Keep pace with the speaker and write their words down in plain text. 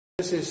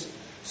This is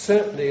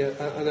certainly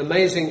an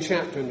amazing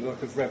chapter in the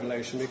book of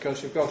Revelation,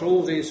 because you've got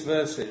all these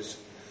verses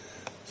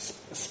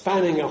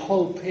spanning a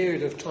whole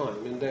period of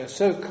time, and they're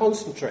so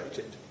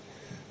concentrated,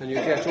 and you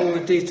get all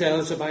the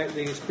details about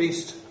these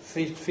beast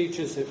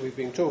features that we've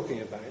been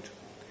talking about.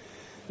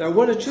 There are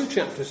one or two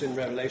chapters in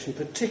Revelation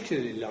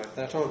particularly like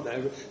that, aren't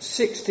there?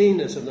 16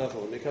 is another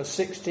one, because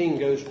 16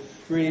 goes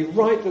really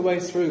right the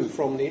way through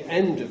from the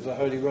end of the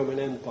Holy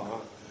Roman Empire,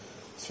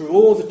 through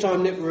all the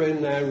time that we're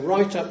in there,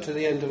 right up to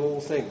the end of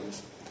all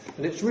things.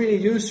 And it's really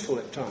useful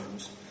at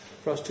times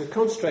for us to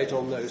concentrate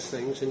on those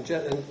things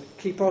and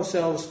keep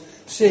ourselves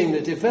seeing the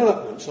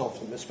developments of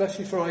them,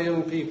 especially for our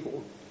young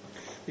people,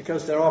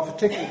 because there are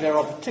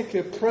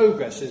particular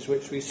progresses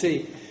which we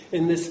see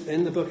in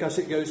the book as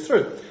it goes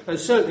through. And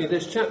certainly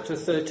this chapter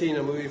 13,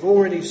 and we've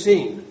already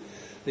seen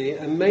the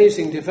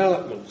amazing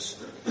developments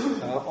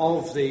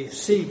of the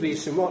sea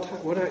beast and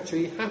what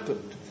actually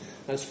happened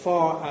as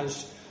far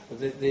as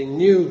the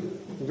new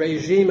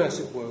regime, as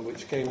it were,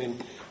 which came in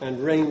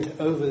and reigned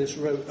over this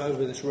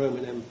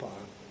Roman Empire.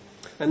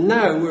 And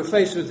now we're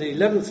faced with the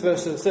 11th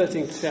verse of the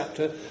 13th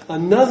chapter,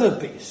 another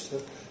beast.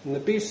 And the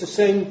beast, the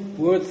same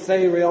word,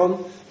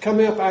 therion,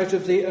 coming up out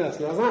of the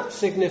earth. Now that's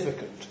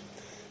significant,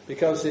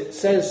 because it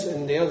says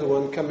in the other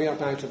one, coming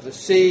up out of the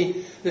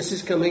sea. This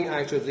is coming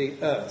out of the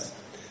earth.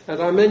 And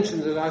I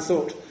mentioned that I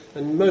thought,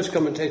 and most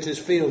commentators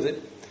feel, that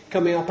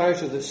coming up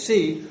out of the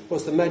sea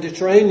was the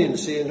Mediterranean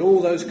Sea, and all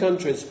those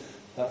countries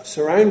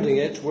surrounding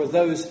it were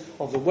those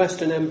of the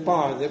Western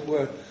Empire that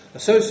were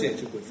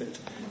associated with it.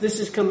 This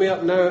is coming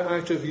up now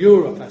out of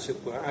Europe, as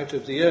it were, out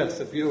of the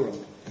earth of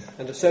Europe,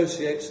 and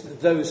associates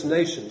those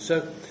nations.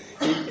 So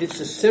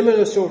it's a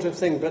similar sort of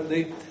thing, but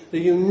the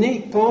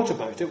unique part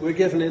about it we're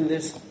given in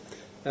this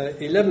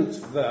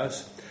 11th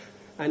verse.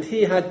 And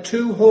he had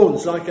two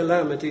horns like a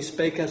lamb, and he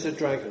spake as a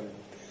dragon.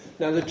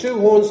 Now, the two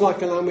horns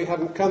like a lamb we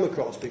haven't come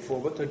across before,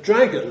 but the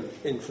dragon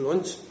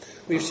influence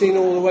we've seen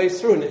all the way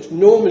through, and it's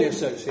normally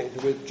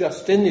associated with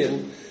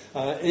Justinian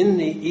in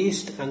the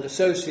East, and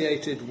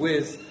associated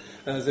with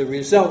the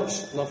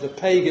results of the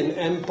pagan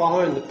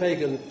empire and the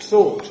pagan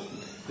thought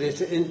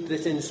that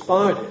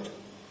inspired it.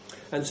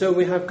 And so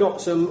we have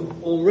got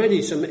some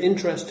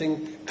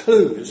interesting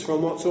clues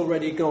from what's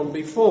already gone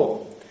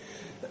before.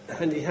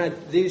 And he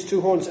had these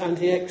two horns, and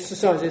he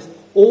exercises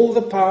all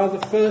the power of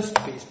the first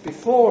beast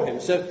before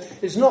him. So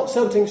it's not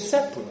something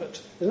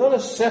separate. It's not a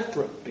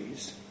separate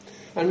beast.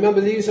 And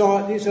remember, these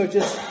are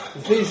just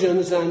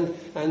visions and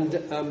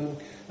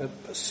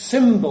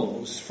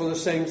symbols for the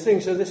same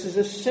thing. So this is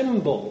a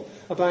symbol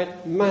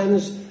about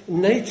man's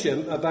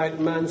nature, about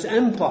man's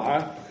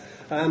empire,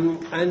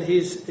 and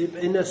he's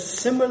in a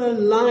similar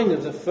line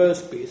of the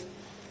first beast,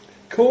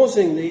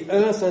 causing the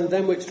earth and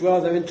them which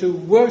dwell therein to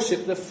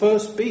worship the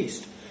first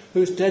beast,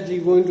 whose deadly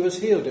wound was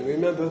healed. And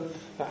remember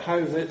how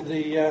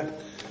the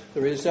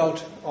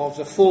result of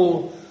the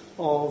fall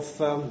of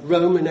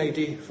Rome in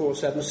AD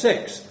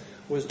 476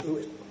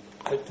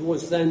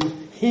 was then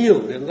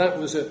healed, and that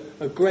was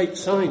a great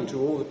sign to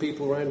all the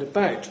people round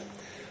about.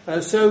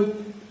 So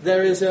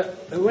there is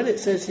when it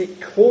says it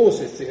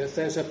causeth the earth,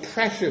 there's a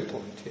pressure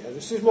point here.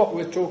 This is what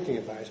we're talking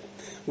about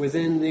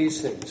within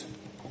these things.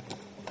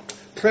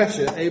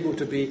 Pressure able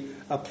to be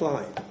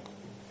applied.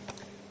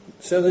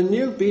 So the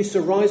new beast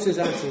arises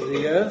out of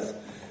the earth.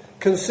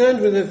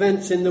 Concerned with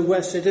events in the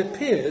west, it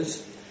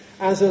appears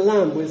as a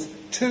lamb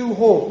with two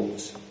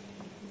horns.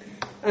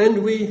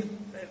 And we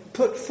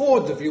put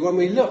forward the view, when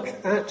we look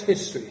at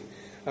history,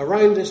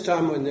 around this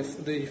time when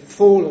the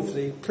fall of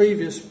the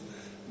previous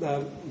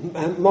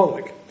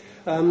monarch,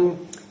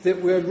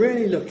 that we're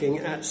really looking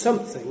at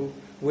something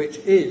which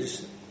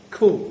is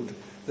called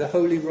the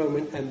Holy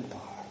Roman Empire.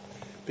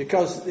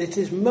 Because it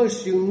is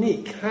most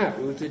unique how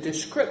the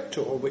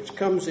descriptor which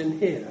comes in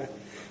here,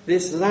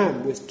 this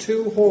lamb with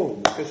two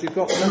horns, because you've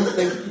got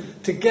something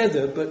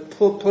together but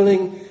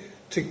pulling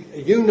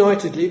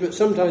unitedly, but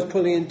sometimes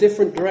pulling in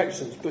different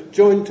directions, but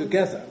joined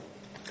together.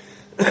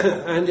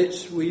 And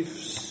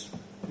we've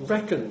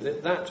reckoned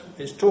that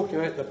is talking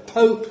about the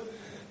Pope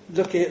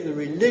looking at the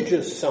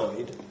religious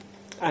side,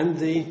 and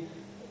the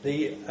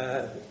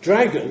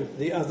dragon,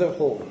 the other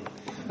horn.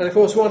 And of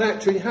course what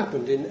actually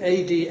happened in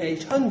AD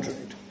 800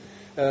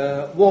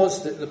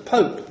 was that the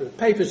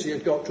papacy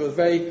had got to a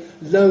very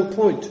low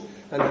point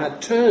and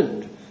had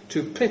turned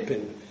to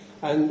Pippin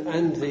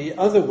and the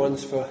other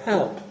ones for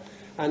help.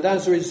 And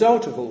as a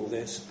result of all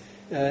this,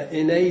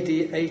 in AD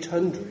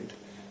 800,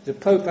 the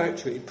Pope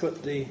actually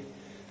put the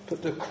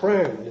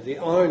crown, the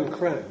iron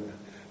crown,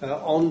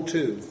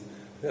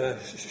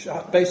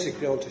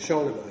 basically onto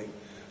Charlemagne,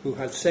 who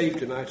had saved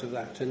him out of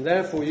that. And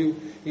therefore you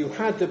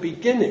had the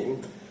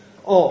beginning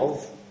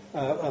of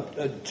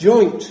a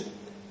joint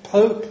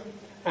Pope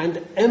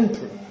and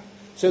Emperor.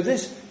 So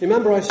this,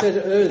 remember I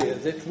said earlier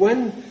that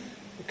when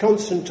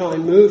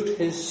Constantine moved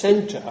his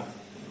centre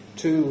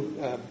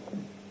to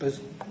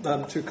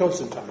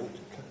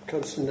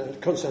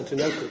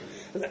Constantinople,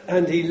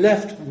 and he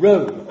left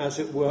Rome, as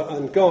it were,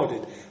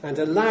 unguarded, and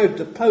allowed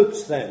the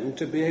popes then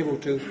to be able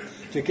to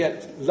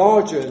get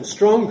larger and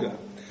stronger.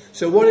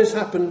 So what has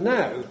happened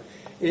now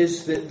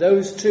is that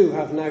those two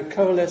have now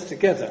coalesced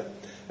together,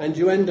 and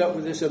you end up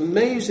with this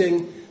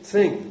amazing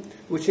thing,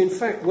 which in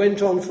fact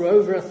went on for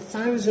over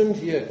 1,000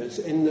 years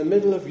in the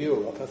middle of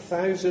Europe,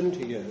 1,000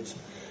 years.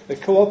 A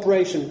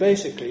cooperation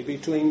basically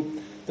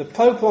between the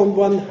Pope on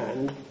one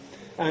hand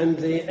and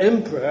the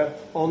Emperor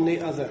on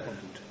the other hand.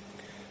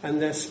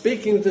 And they're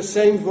speaking with the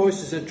same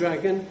voice as a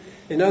dragon.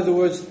 In other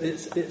words,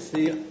 it's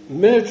the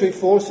military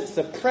force, it's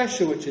the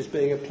pressure which is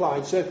being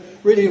applied. So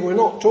really we're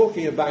not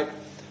talking about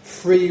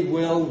free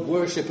will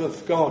worship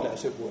of God,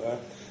 as it were.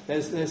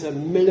 There's a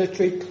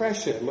military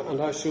pressure,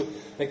 and I shall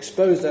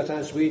expose that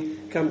as we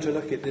come to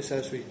look at this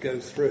as we go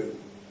through.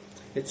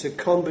 It's a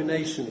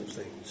combination of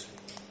things.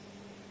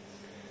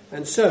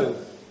 And so,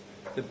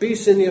 the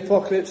beast in the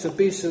Apocalypse, the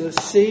beast of the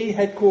sea,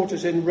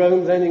 headquarters in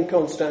Rome, then in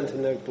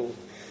Constantinople.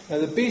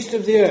 The beast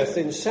of the earth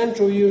in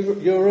Central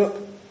Europe,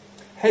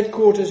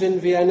 headquarters in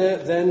Vienna,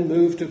 then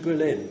moved to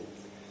Berlin.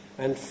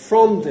 And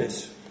from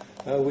this,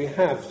 we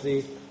have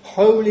the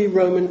Holy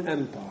Roman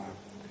Empire.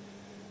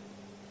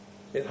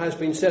 It has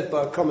been said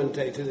by a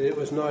commentator that it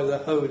was neither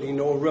holy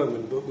nor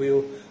Roman, but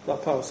we'll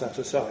pass that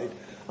aside.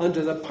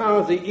 Under the power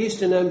of the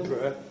Eastern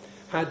Emperor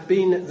had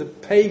been the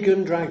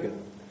pagan dragon.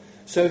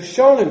 So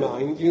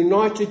Charlemagne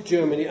united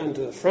Germany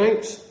under the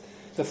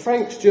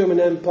Franks-German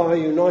Empire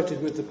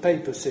united with the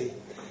papacy,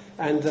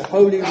 and the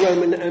Holy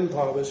Roman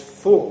Empire was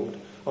formed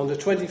on the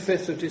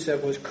 25th of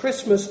December. It was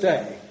Christmas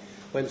Day,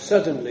 when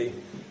suddenly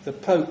the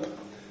Pope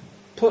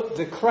put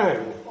the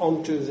crown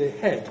onto the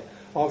head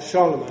of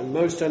Charlemagne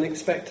most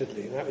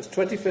unexpectedly. That was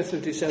 25th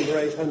of December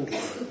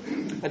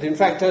 800. And in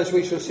fact, as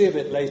we shall see a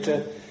bit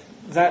later,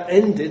 that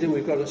ended, and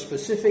we've got a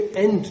specific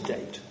end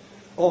date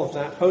of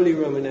that Holy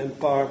Roman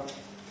Empire,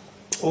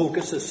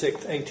 August the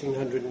 6th,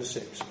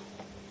 1806.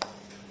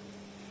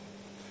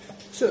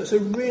 So it's a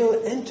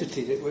real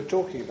entity that we're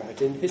talking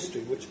about in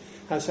history, which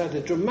has had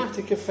a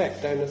dramatic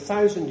effect down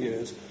 1,000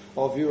 years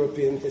of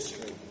European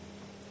history.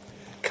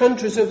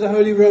 Countries of the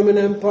Holy Roman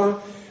Empire: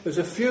 it was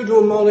a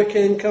feudal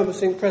monarchy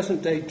encompassing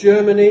present-day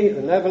Germany,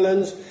 the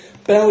Netherlands,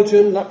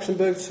 Belgium,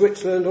 Luxembourg,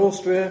 Switzerland,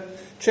 Austria,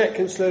 Czech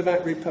and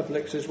Slovak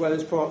republics, as well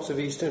as parts of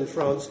eastern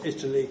France,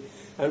 Italy,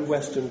 and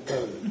western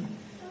Poland.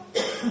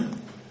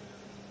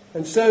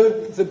 And so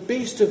the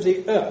beast of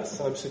the earth,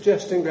 I'm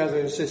suggesting,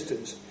 brothers and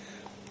sisters,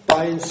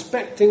 by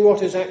inspecting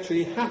what has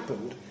actually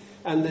happened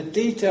and the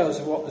details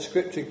of what the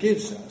Scripture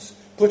gives us,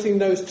 putting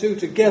those two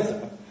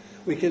together,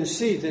 we can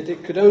see that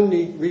it could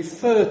only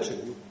refer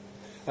to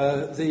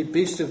the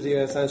beast of the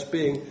earth as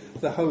being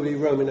the Holy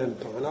Roman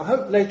Empire. And I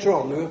hope later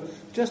on we'll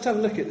just have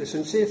a look at this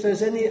and see if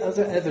there's any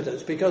other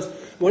evidence, because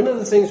one of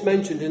the things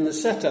mentioned in the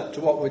setup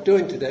to what we're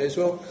doing today is,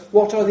 well,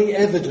 what are the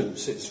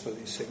evidences for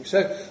these things?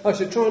 So I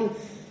should try and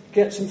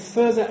get some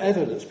further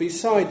evidence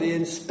beside the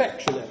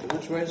inspection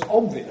evidence, where it's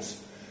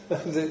obvious.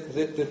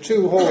 The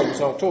two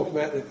horns are talking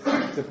about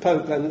the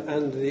Pope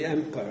and the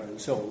Emperor and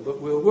so on,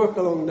 but we'll work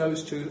along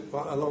those two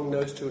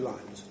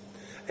lines.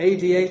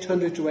 AD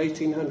 800 to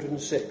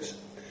 1806.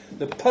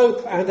 The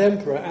Pope and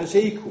Emperor as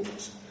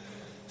equals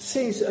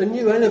sees a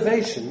new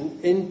elevation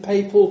in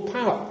papal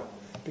power,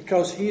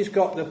 because he's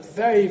got the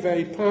very,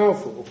 very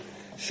powerful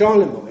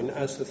Charlemagne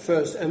as the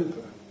first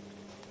emperor.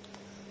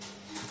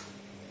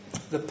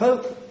 The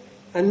Pope,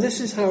 and this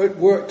is how it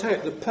worked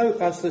out, the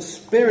Pope as the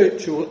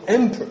spiritual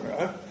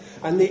emperor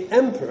and the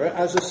emperor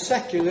as a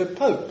secular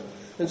pope.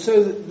 And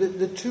so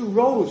the two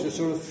roles are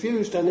sort of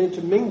fused and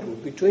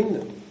intermingled between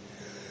them.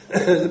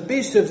 The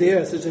beast of the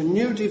earth is a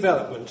new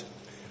development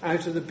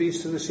out of the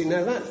beast of the sea.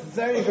 Now that's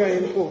very, very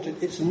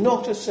important. It's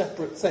not a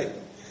separate thing.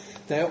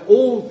 They're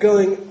all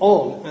going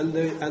on,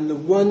 and the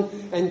one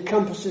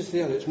encompasses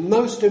the other. It's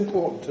most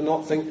important to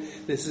not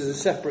think this is a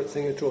separate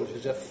thing at all.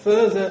 It's a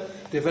further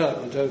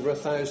development over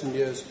 1,000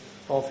 years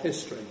of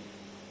history.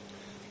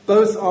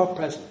 Both are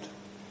present.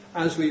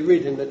 As we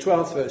read in the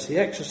 12th verse, he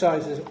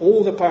exercises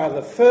all the power of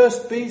the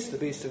first beast, the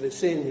beast of the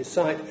sea, in his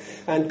sight,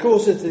 and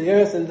causes the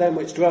earth and them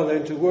which dwell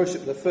therein to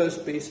worship the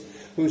first beast,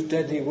 whose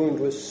deadly wound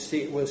was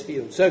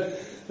healed. So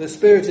the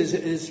Spirit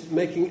is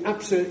making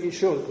absolutely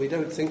sure that we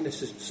don't think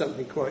this is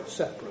something quite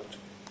separate.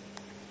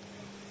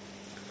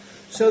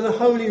 So the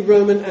Holy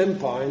Roman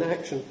Empire in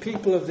action,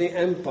 people of the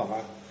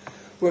empire,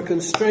 were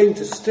constrained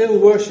to still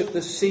worship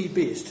the sea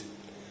beast,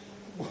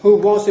 who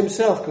was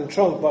himself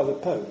controlled by the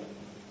Pope.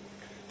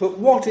 But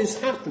what is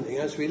happening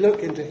as we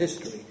look into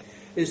history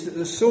is that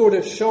the sword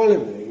of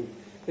Charlemagne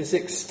is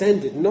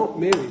extended not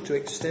merely to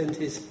extend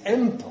his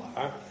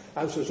empire,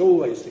 as was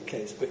always the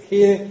case, but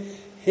here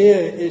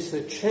is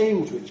the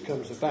change which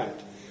comes about,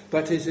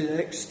 but is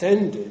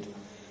extended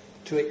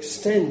to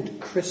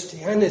extend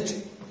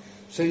Christianity.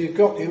 So you've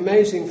got the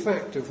amazing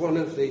fact of one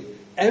of the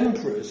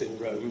emperors in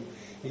Rome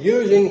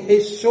using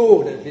his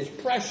sword and his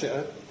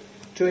pressure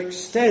to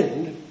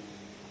extend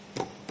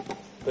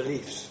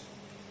beliefs.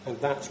 And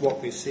that's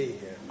what we see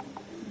here.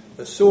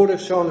 The sword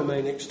of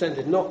Charlemagne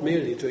extended not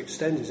merely to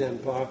extend his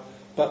empire,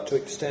 but to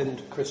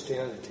extend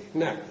Christianity.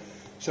 Now,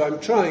 so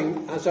I'm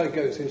trying, as I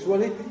go through this,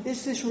 well,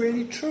 is this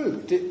really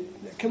true?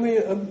 Can we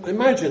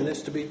imagine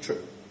this to be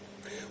true?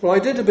 Well, I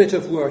did a bit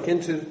of work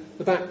into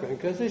the background,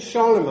 because this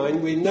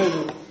Charlemagne, we know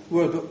the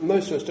word, but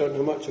most of us don't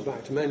know much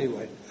about him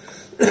anyway.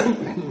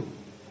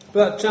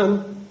 But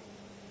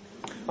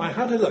I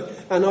had a look,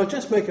 and I'll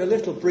just make a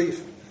little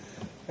brief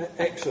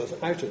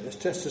excerpt out of this,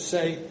 just to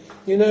say,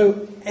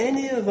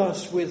 any of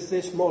us with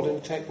this modern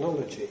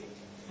technology,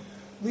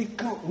 we've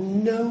got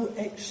no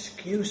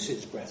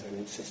excuses, brethren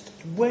and sisters.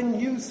 When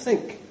you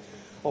think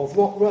of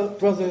what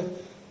Brother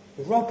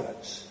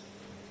Roberts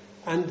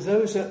and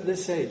those at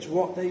this age,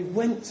 what they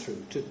went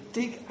through to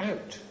dig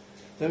out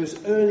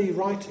those early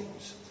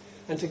writings,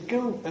 and to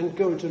go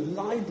into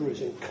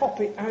libraries and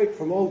copy out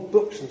from old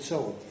books and so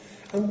on.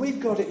 And we've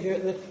got it here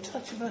at the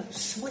touch of a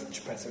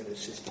switch, brethren and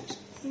sisters,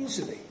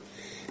 easily.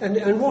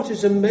 And what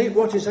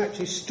is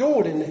actually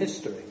stored in the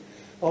history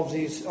of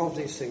these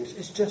things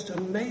is just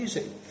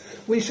amazing.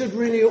 We should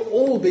really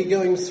all be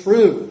going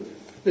through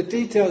the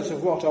details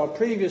of what our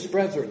previous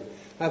brethren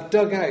have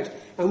dug out,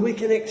 and we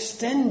can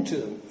extend to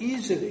them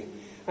easily.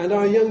 And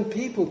our young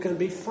people can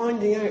be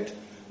finding out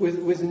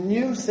with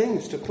new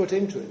things to put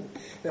into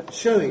it,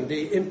 showing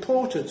the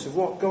importance of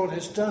what God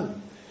has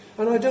done.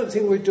 And I don't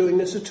think we're doing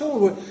this at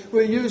all.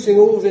 We're using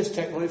all this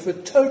technology for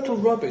total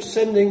rubbish,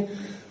 sending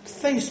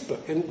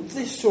Facebook and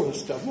this sort of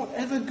stuff.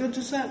 Whatever good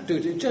does that do?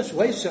 It just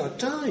wastes our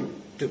time.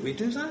 Do we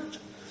do that?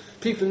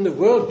 People in the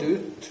world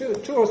do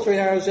 2 or 3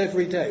 hours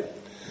every day.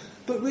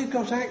 But we've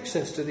got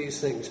access to these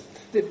things.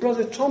 That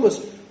Brother Thomas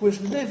was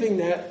living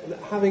there,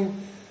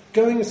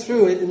 going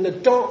through it in the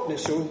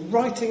darkness, or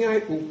writing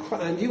out,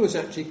 and he was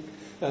actually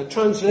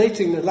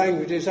translating the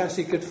languages as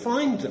he could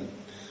find them.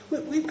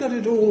 We've got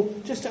it all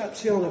just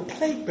absolutely on a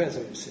plate, brothers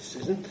and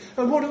sisters.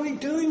 And what are we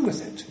doing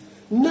with it?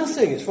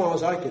 Nothing, as far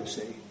as I can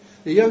see.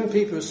 The young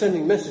people are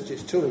sending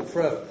messages to and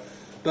fro.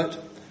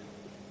 But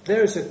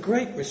there is a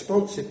great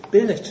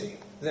responsibility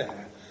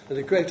there, and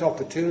a great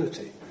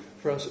opportunity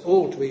for us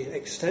all to be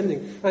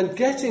extending and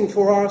getting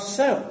for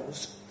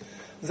ourselves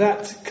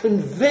that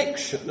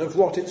conviction of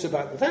what it's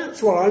about.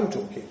 That's what I'm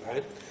talking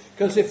about.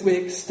 Because if we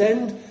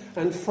extend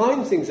and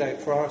find things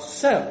out for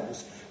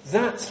ourselves,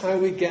 that's how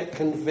we get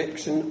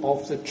conviction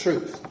of the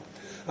truth.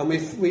 And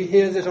we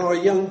hear that our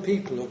young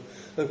people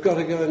have got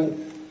to go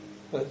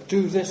and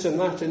do this and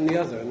that and the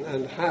other,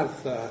 and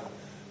have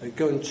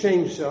go and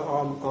change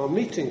our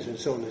meetings and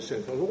so on and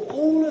so forth.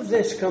 All of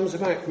this comes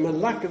about from a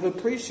lack of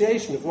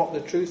appreciation of what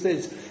the truth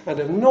is, and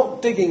of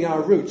not digging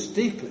our roots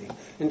deeply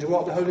into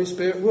what the Holy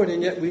Spirit would.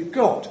 And yet we've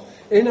got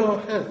in our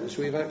hands,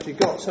 we've actually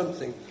got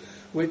something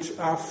which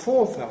our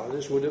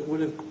forefathers would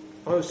have,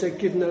 I would say,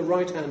 given a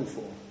right hand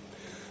for.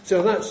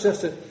 So that's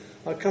just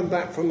I'll come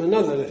back from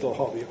another little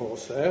hobby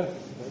horse there.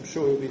 I'm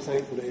sure you'll be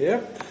thankful to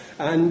hear.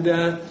 And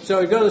so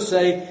I've got to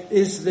say,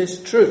 is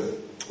this true?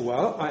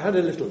 Well, I had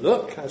a little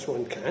look, as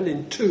one can,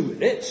 in 2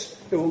 minutes.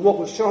 What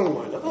was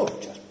Charlemagne? Oh,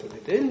 just put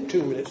it in.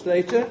 2 minutes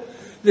later,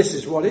 this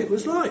is what it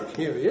was like.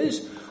 Here he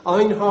is.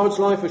 Einhard's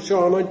life of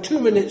Charlemagne, 2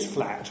 minutes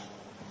flat.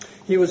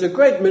 He was a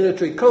great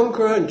military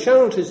conqueror and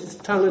channeled his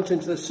talent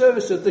into the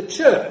service of the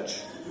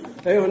church.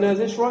 Oh, now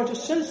this writer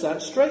says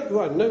that straight,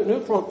 right, no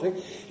prompting,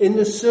 in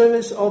the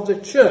service of the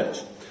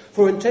church.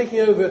 For in taking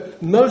over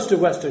most of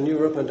Western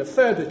Europe and a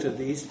fair bit of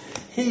the East,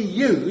 he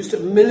used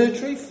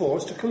military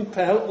force to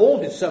compel all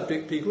his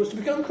subject peoples to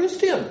become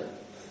Christian.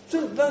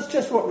 So that's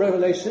just what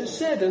Revelation has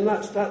said, and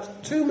that's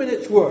 2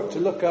 minutes' work to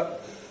look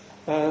up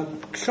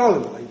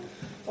Charlemagne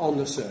on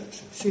the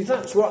search. See,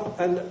 that's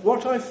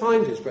what I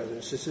find is, brothers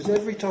and sisters,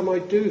 every time I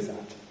do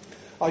that,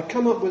 I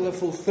come up with a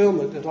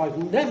fulfillment that I've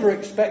never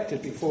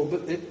expected before,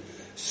 but it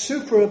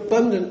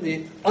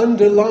superabundantly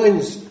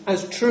underlines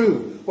as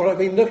true what I've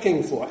been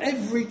looking for.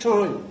 Every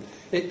time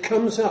it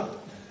comes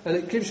up, and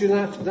it gives you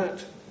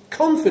that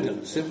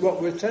confidence that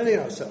what we're telling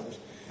ourselves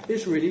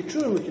is really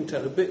true, and we can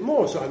tell a bit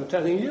more. So I'm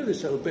telling you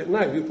this little bit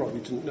now. You probably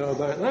didn't know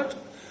about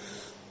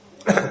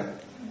that.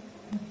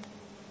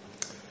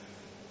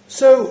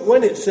 So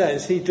when it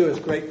says he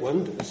doeth great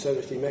wonders so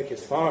that he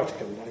maketh fire to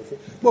come down from,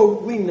 well,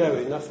 we know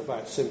enough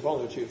about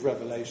symbology of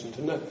Revelation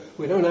to know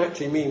we don't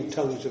actually mean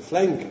tongues of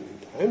flame coming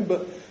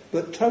down,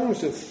 but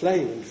tongues of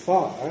flame and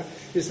fire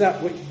is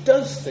that which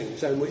does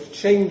things and which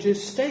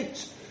changes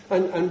states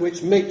and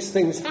which makes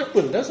things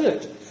happen, doesn't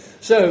it?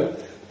 So,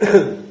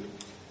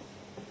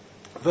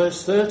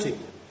 verse 13,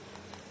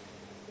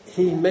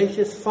 he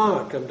maketh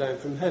fire come down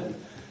from heaven.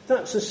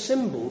 That's a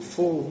symbol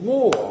for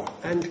war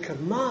and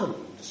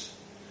commands,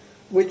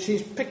 which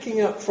he's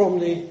picking up from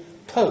the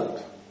Pope,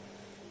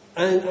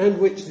 and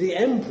which the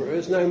Emperor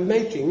is now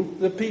making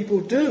the people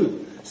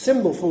do.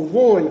 Symbol for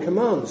war and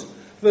commands.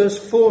 Verse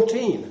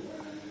 14,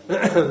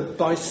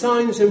 by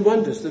signs and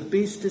wonders the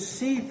beast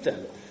deceived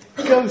them,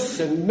 ghosts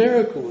and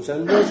miracles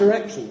and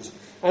resurrections,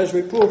 as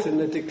reported in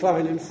the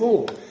decline and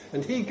fall.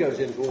 And he goes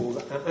into all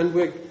that, and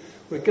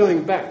we're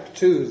going back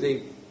to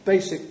the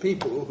basic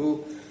people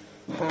who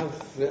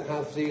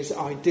have these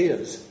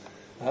ideas,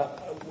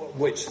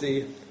 which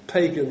the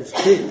pagans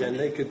did, and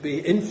they could be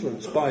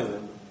influenced by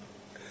them.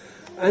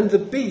 And the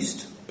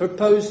beast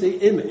proposed the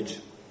image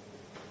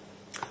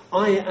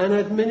an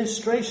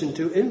administration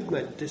to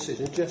implement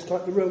decisions just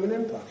like the Roman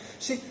Empire.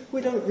 See,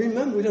 we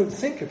don't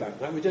think about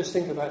that. We just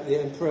think about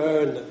the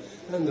emperor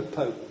and the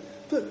pope.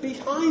 But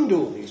behind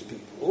all these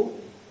people,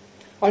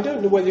 I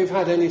don't know whether you've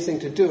had anything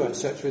to do as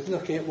such with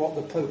looking at what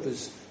the Pope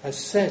has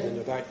said and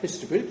about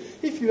history, but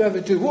if you ever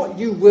do, what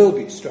you will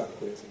be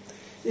struck with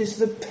is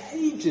the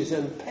pages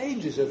and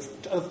pages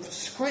of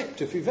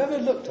script, if you've ever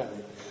looked at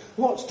it.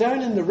 What's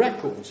down in the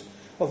records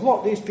of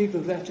what these people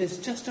have left is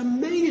just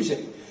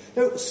amazing.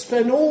 They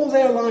spend all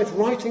their life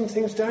writing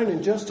things down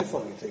and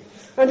justifying things.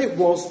 And it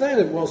was then,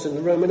 it was in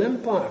the Roman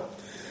Empire.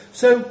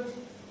 So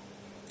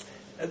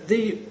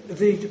the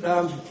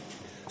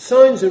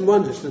signs and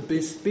wonders of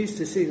the beast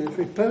is seen and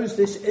propose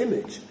this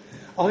image,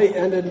 i.e.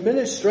 an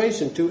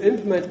administration to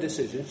implement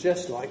decisions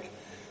just like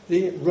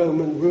the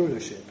Roman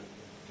rulership.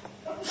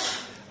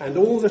 And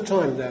all the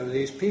time there were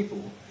these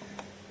people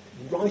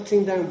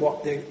writing down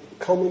what the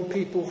common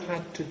people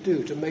had to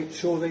do to make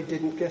sure they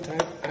didn't get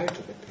out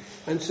of it.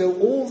 And so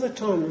all the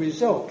time, the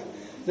result,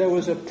 there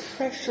was a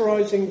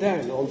pressurizing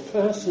down on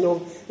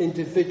personal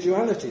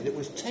individuality that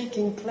was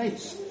taking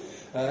place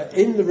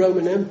in the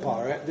Roman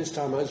Empire at this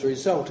time as a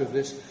result of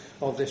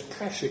this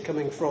pressure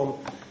coming from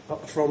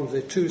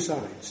the two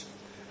sides.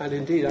 And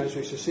indeed, as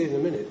we shall see in a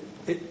minute,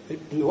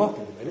 it blew up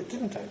in a minute,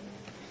 didn't it?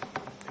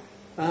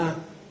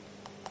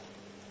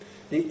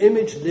 The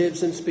image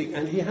lives and speaks,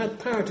 and he had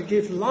power to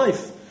give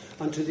life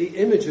unto the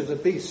image of the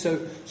beast. So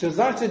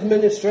that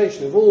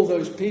administration of all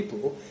those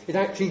people, it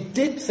actually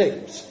did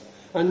things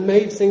and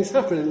made things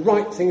happen and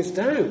write things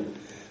down.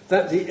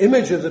 That the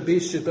image of the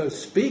beast should both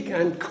speak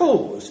and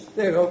cause.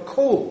 There are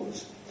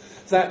cause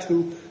that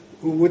who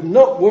would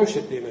not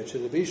worship the image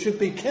of the beast should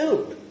be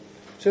killed.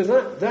 So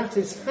that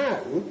is how,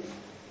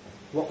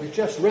 what we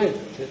just read,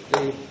 that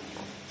the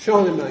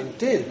Charlemagne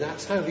did.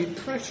 That's how he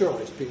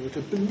pressurized people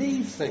to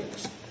believe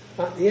things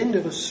at the end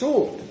of a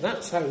sword.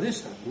 That's how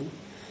this happened.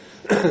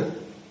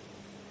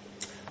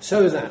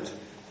 So that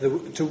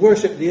to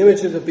worship the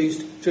image of the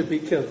beast should be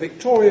killed.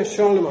 Victorious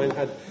Charlemagne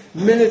had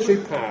military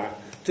power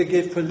to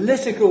give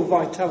political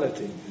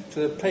vitality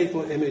to the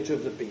papal image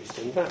of the beast.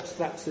 And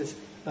that's this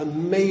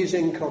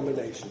amazing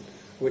combination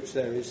which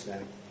there is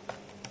there.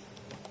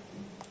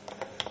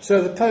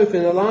 So the Pope,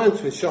 in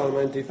alliance with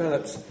Charlemagne,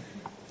 develops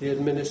the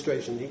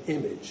administration, the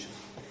image.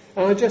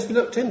 And I just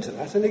looked into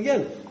that, and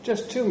again,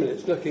 just 2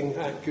 minutes looking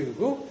at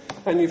Google,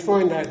 and you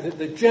find out that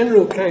the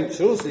general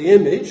councils, the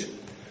image,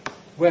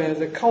 where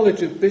the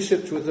College of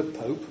Bishops with the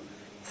Pope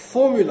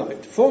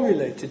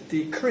formulated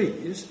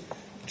decrees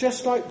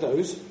just like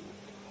those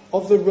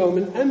of the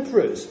Roman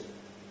emperors.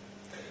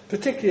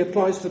 Particularly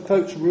applies to the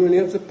Pope's ruling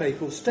of the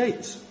papal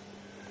states.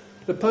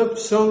 The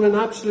Pope's sole and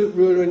absolute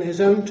ruler in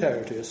his own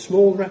territory, a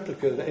small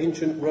replica of the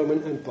ancient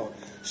Roman Empire.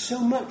 So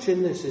much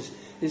in this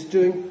is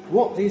doing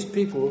what these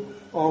people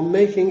are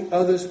making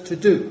others to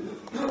do.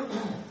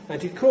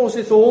 And he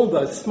causeth all,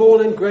 both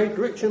small and great,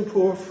 rich and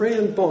poor, free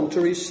and bond,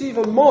 to receive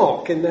a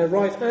mark in their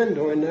right hand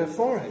or in their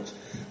foreheads.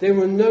 They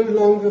were no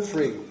longer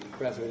free,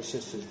 brothers and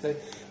sisters.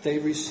 They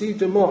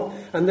received a mark,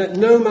 and that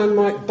no man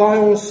might buy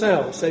or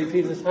sell, save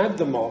he that had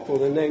the mark, or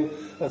the name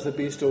of the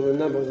beast, or the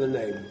number of the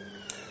name.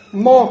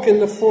 Mark in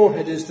the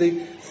forehead is the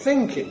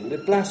thinking, the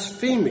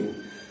blaspheming,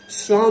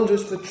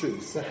 slanders the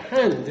truth. The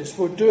hand is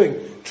for doing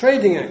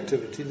trading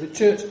activity. The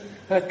church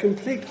had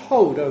complete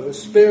hold over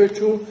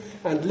spiritual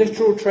and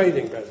literal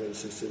trading, brothers and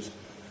sisters.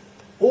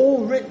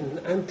 All written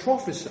and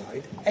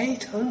prophesied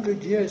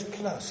 800 years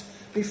plus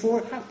before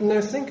it happened.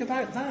 Now think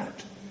about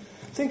that.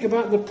 Think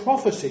about the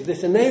prophecy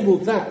that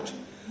enabled that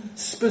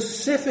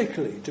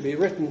specifically to be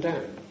written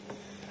down.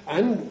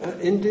 And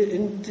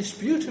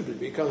indisputably,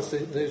 because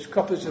those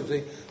copies of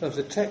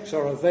the text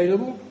are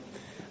available,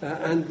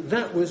 and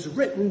that was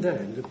written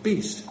down. The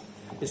beast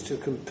is to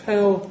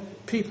compel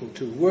people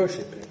to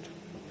worship it.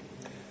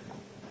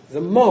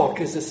 The mark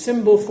is a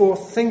symbol for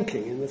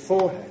thinking in the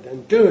forehead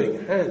and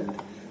doing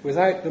hand.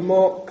 Without the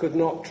mark could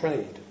not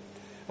trade.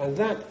 And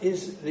that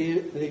is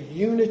the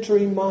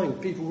unitary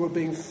mind. People were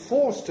being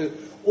forced to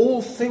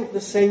all think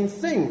the same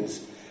things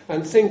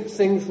and think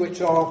things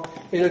which are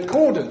in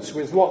accordance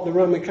with what the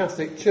Roman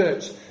Catholic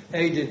Church,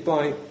 aided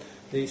by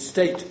the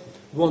state,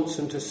 wants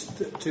them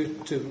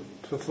to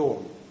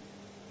perform.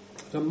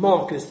 The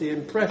mark is the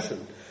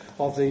impression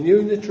of the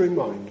unitary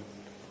mind,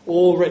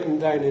 all written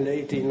down in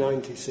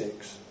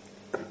 1896.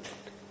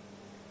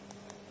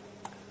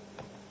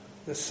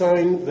 The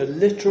sign, the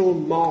literal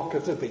mark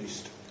of the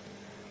beast.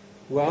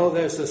 Well,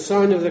 there's the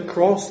sign of the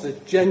cross, the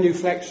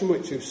genuflection,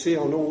 which you see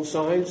on all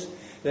sides.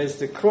 There's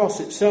the cross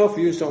itself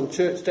used on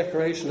church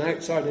decoration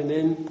outside and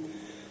in.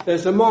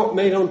 There's the mark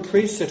made on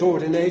priests at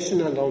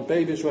ordination and on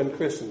babies when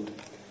christened.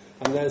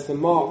 And there's the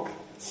mark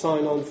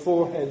sign on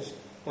foreheads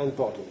and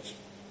bodies.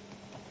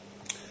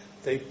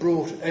 They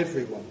brought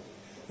everyone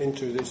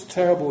into this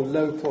terrible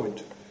low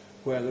point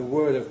where the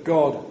word of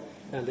God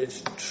and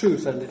its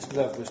truth and its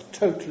love was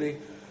totally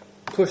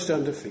pushed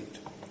under feet.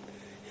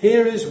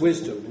 Here is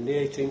wisdom in the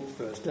 18th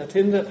verse. Let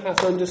him that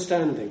hath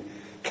understanding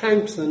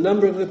count the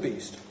number of the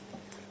beast,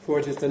 For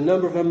it is the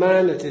number of a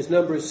man, and his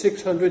number is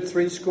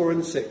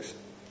 666.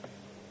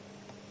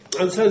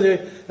 And so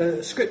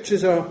the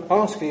scriptures are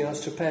asking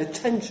us to pay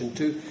attention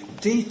to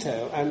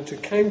detail and to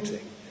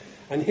counting.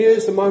 And here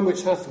is the mind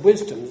which hath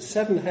wisdom. The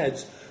 7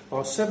 heads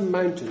are 7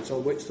 mountains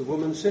on which the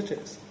woman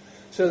sitteth.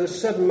 So the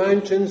 7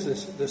 mountains,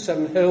 the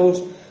 7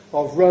 hills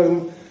of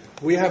Rome,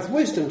 we have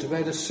wisdom to be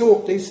able to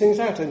sort these things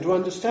out and to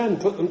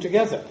understand, put them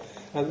together.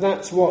 And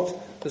that's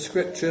what the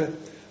scripture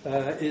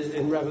is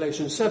in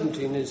Revelation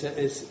 17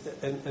 is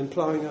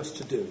implying us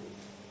to do.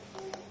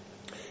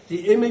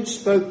 The image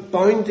spoke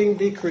binding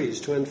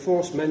decrees to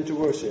enforce men to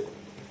worship.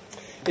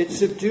 It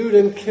subdued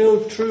and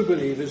killed true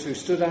believers who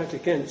stood out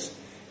against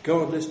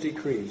godless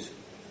decrees.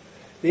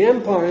 The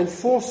empire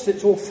enforced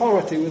its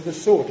authority with the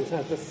sword. It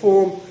had the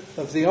form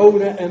of the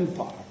older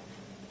empire.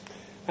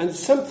 And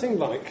something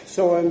like,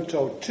 so I'm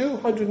told,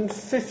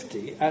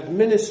 250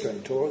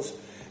 administrators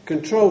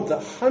controlled the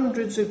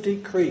hundreds of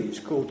decrees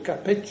called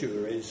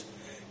capitularies.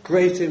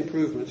 Great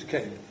improvements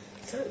came.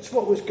 That's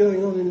what was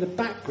going on in the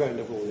background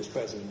of all this,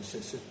 brothers and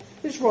sisters.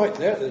 It's right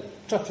there at the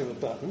touch of a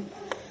button.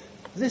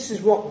 This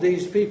is what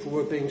these people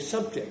were being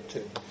subject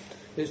to.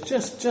 It's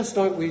just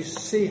like we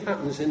see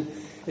happens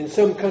in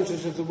some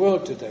countries of the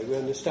world today. We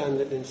understand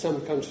that in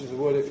some countries of the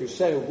world, if you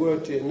say a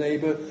word to your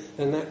neighbour,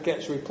 then that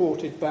gets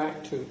reported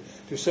back to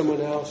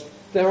someone else.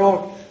 There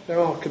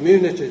are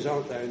communities,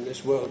 aren't there, in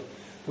this world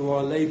who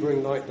are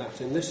labouring like that.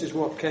 And this is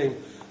what came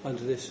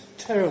under this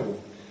terrible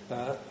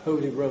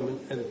Holy Roman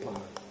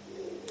Empire.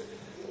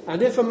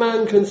 And if a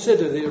man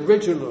consider the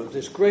original of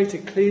this great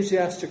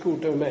ecclesiastical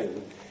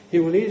domain, he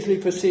will easily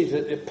perceive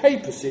that the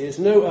papacy is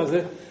no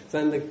other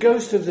than the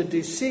ghost of the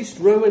deceased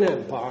Roman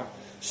Empire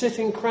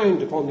sitting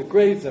crowned upon the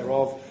grave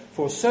thereof,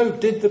 for so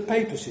did the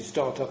papacy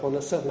start up on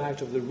a sudden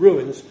out of the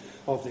ruins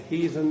of the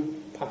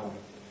heathen power.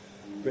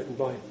 Written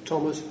by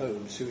Thomas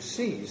Hobbes, who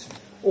sees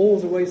all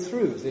the way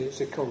through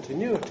there's a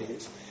continuity.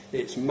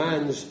 It's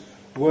man's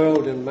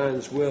world and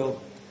man's will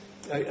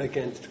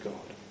against God.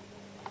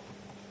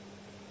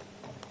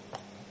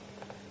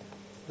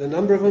 The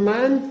number of a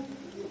man?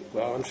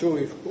 Well, I'm sure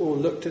we've all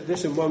looked at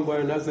this in one way or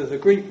another. The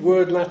Greek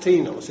word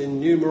Latinos in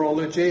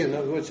numerology, in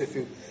other words, if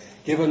you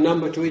give a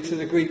number to each of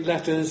the Greek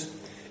letters,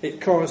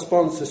 it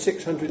corresponds to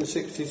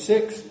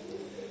 666.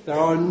 There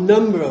are a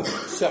number of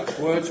such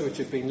words which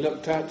have been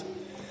looked at.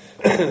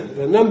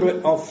 The number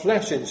of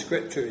flesh in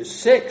Scripture is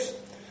 6.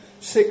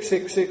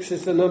 666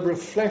 is the number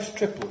of flesh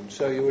tripled,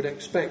 so you would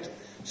expect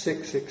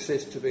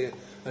 666 to be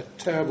a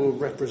terrible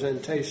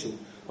representation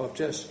of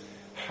just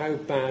how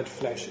bad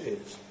flesh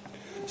is.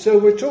 So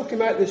we're talking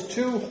about this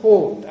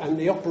two-horned and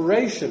the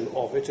operation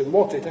of it and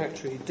what it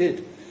actually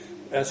did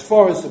as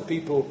far as the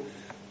people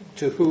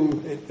to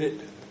whom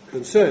it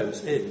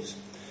concerns is.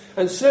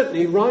 And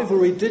certainly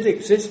rivalry did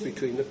exist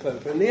between the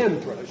Pope and the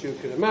Emperor, as you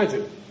can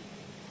imagine.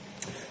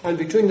 And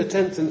between the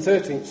 10th and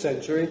 13th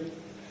century,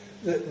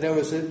 there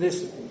was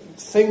this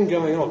thing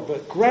going on.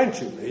 But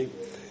gradually,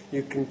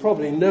 you can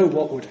probably know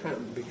what would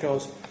happen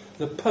because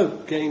the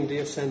Pope gained the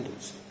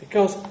ascendancy.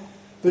 Because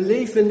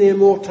belief in the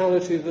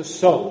immortality of the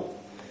soul,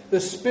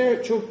 the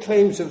spiritual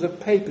claims of the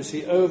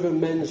papacy over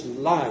men's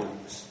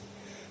lives,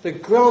 the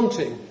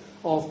granting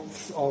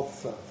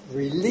of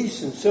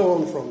release and so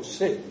on from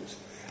sins,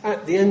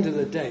 at the end of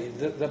the day,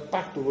 the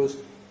battle was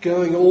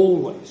going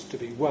always to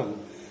be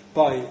won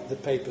by the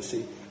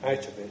papacy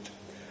out of it.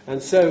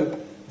 And so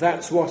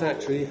that's what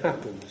actually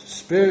happened.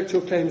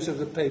 Spiritual claims of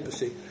the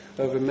papacy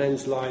over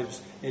men's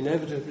lives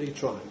inevitably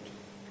triumphed.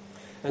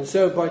 And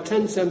so by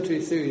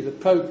 1073, the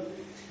Pope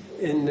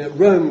in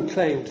Rome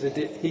claimed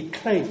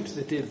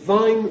the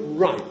divine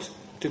right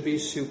to be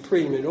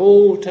supreme in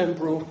all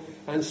temporal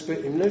and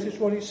spiritual. Notice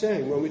what he's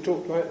saying when we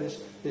talked about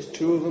this. There's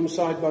two of them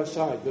side by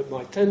side. But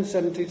by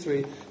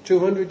 1073,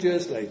 200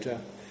 years later,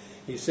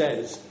 he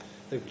says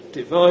the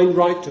divine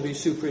right to be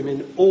supreme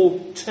in all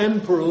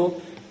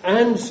temporal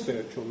and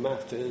spiritual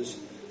matters,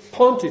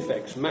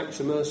 Pontifex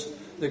Maximus,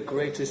 the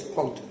greatest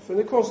pontiff. And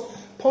of course,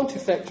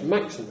 Pontifex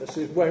Maximus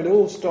is where it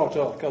all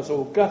started off, because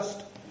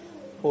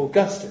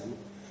Augustine,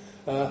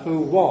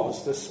 who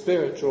was the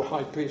spiritual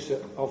high priest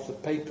of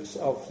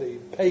the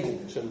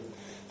paganism,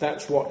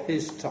 that's what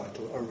his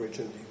title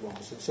originally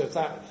was. And so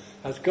that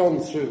has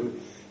gone through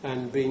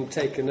and been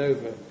taken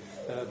over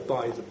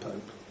by the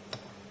Pope.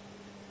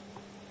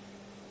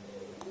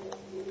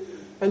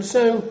 And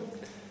so,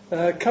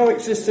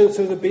 coexistence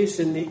of the beast.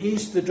 In the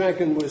east, the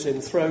dragon was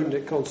enthroned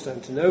at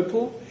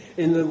Constantinople.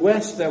 In the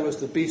west, there was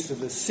the beast of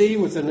the sea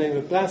with the name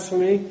of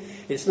blasphemy.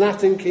 Its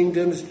Latin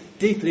kingdoms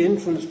deeply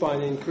influenced by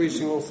the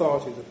increasing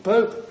authority of the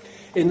Pope.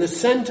 In the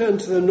centre and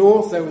to the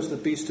north, there was the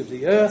beast of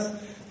the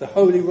earth, the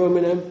Holy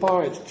Roman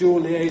Empire, its dual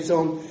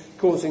liaison,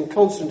 causing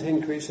constant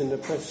increase in the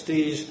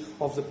prestige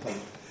of the Pope.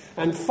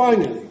 And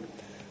finally,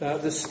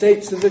 the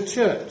states of the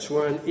Church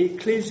were an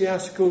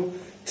ecclesiastical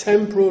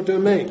temporal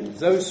domain.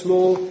 Though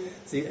small,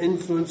 the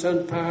influence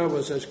and power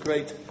was as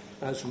great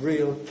as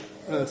real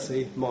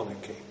earthly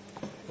monarchy.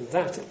 And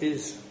that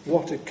is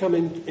what had come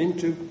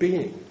into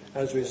being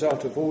as a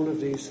result of all of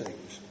these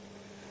things.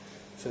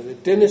 So the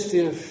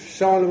dynasty of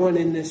Charlemagne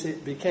in this,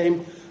 it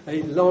became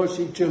a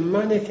largely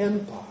Germanic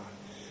empire.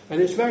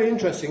 And it's very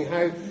interesting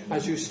how,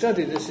 as you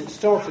study this, it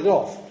started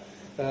off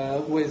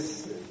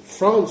with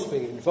France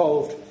being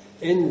involved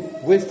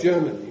with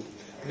Germany.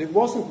 But it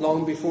wasn't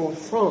long before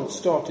France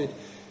started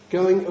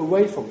going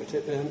away from it,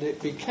 and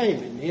it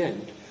became, in the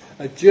end,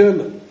 a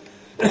German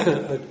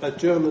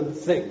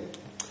thing.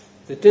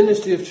 The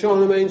dynasty of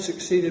Charlemagne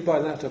succeeded by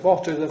that of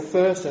Otto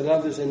I and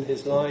others in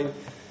his line.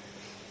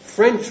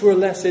 French were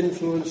less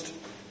influenced.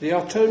 The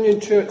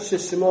Artonian church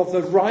system of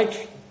the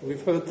Reich,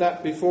 we've heard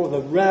that before,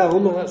 the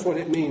realm, that's what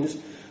it means,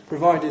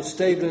 provided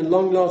stable and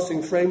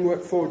long-lasting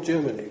framework for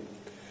Germany.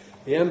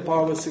 The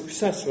empire was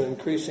successful,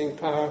 increasing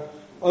power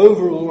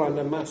overall and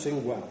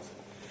amassing wealth.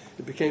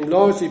 It became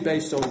largely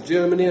based on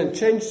Germany, and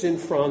changes in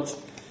France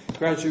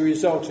gradually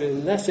resulted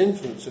in less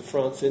influence of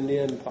France in the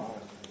empire.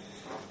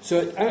 So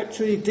it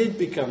actually did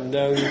become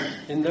known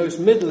in those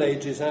Middle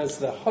Ages as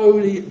the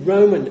Holy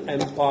Roman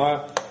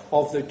Empire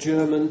of the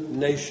German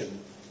nation.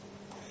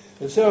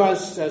 And so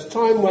as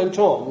time went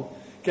on,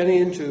 getting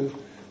into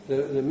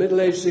the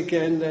Middle Ages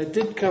again, there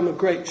did come a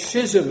great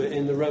schism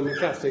in the Roman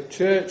Catholic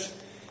Church.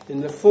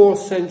 In the 4th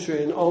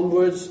century and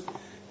onwards,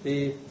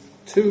 the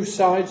two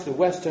sides, the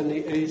West and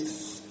the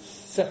East,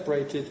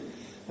 separated,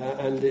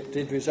 and it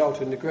did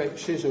result in the great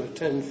schism of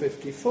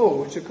 1054,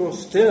 which of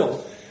course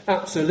still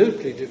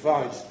absolutely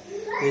divides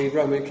the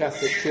Roman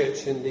Catholic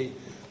Church in the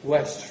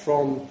West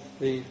from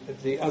the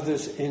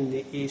others in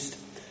the East,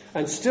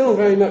 and still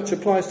very much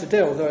applies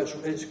today, although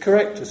it's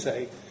correct to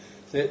say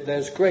that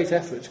there's great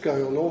efforts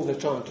going on all the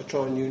time to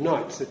try and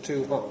unite the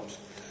two halves.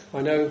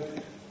 I know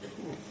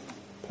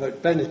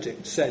Pope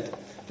Benedict said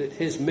that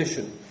his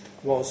mission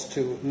was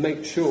to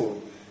make sure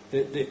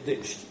that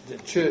the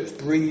Church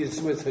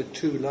breathes with her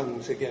two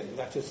lungs again,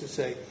 that is to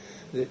say,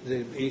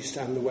 the East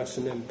and the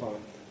Western Empire.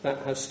 That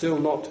has still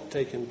not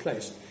taken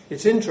place.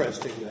 It's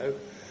interesting, though,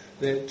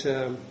 that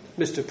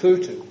Mr.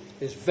 Putin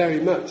is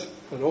very much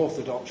an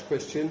Orthodox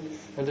Christian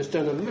and has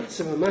done a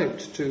massive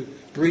amount to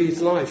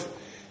breathe life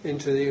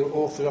into the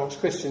Orthodox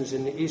Christians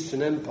in the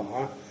Eastern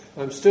Empire.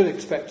 I'm still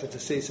expected to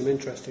see some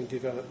interesting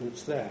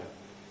developments there.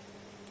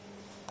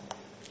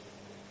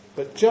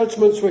 But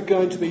judgments were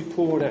going to be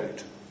poured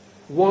out.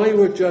 Why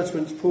were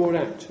judgments poured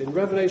out? In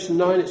Revelation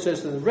 9 it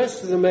says, "And the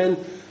rest of the men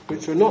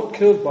which were not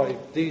killed by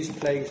these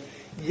plagues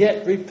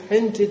yet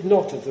repented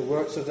not of the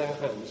works of their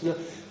hands." Now,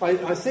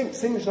 I think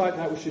things like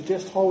that we should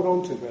just hold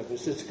on to,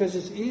 brothers, because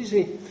it's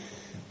easy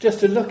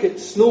just to look at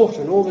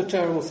slaughter and all the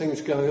terrible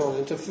things going on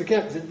and to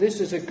forget that this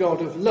is a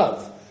God of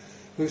love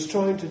who's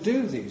trying to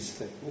do these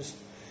things,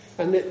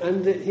 and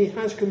that he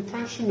has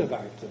compassion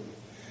about them.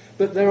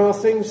 But there are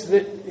things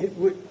that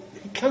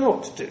he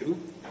cannot do.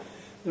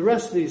 The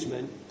rest of these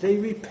men, they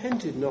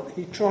repented not.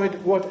 He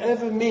tried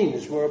whatever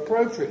means were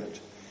appropriate,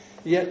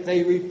 yet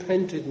they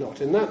repented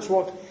not. And that's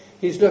what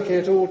he's looking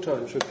at all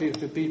times, for people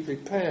to be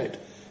prepared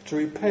to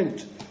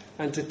repent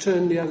and to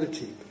turn the other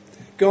cheek.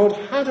 God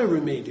had a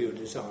remedial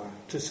desire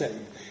to save.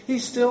 He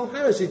still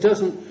has. He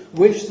doesn't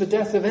wish the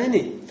death of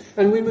any.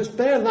 And we must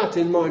bear that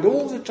in mind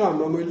all the time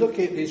when we're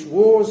looking at these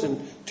wars and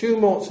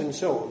tumults and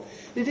so on.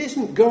 It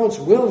isn't God's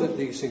will that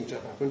these things are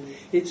happening.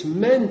 It's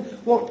men.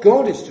 What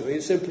God is doing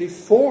is simply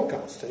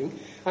forecasting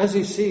as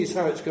he sees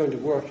how it's going to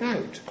work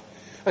out,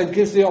 and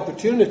gives the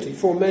opportunity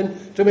for men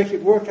to make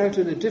it work out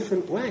in a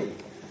different way.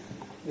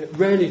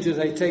 Rarely do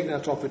they take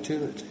that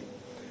opportunity.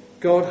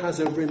 God has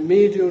a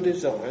remedial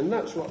desire, and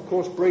that's what, of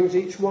course, brings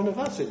each one of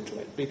us into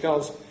it,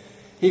 because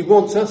he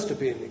wants us to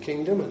be in the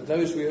kingdom, and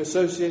those we are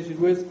associated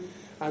with,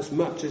 as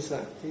much as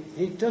that.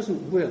 He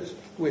doesn't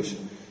wish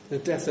the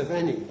death of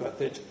any, but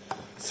that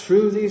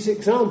through these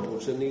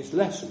examples and these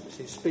lessons,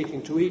 he's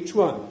speaking to each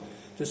one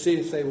to see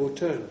if they will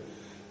turn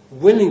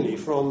willingly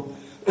from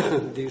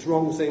these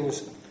wrong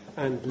things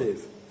and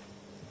live.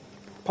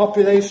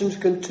 Populations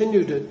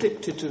continued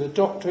addicted to the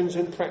doctrines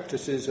and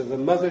practices of the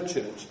Mother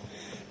Church.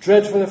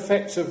 Dreadful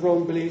effects of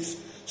wrong beliefs,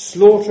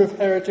 slaughter of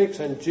heretics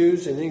and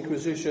Jews in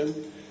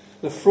Inquisition,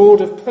 the fraud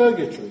of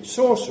purgatory,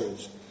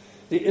 sorcerers,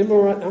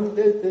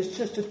 there's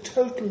just a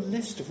total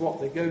list of what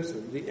they go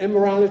through. The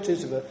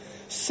immoralities of a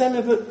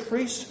celibate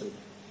priesthood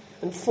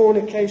and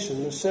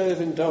fornication, the sale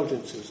of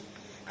indulgences,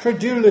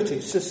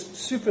 credulity,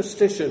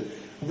 superstition,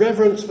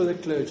 reverence for the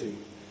clergy.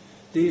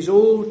 These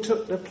all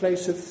took the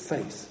place of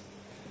faith,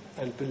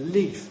 and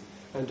belief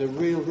and a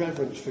real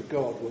reverence for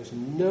God was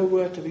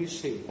nowhere to be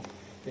seen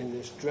in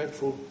this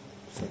dreadful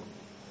thing.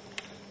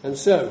 And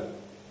so,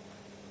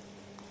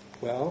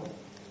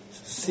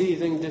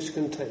 seething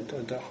discontent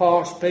under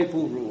harsh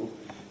papal rule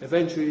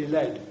eventually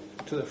led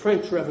to the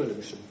French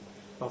Revolution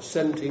of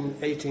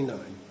 1789.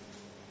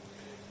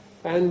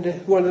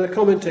 And one of the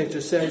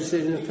commentators says,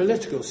 in a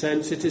political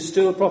sense, it is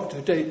still proper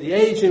to date the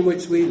age in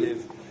which we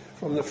live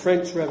from the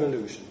French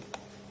Revolution.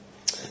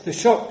 The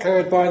shock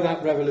carried by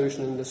that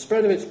revolution and the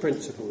spread of its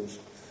principles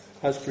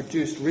has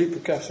produced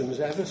repercussions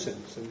ever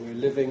since, and we're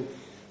living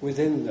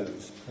within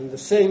those. And the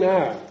same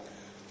hour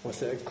was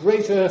there a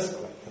great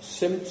earthquake,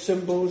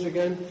 symbols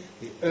again,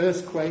 the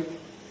earthquake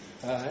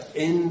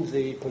in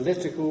the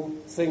political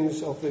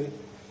things of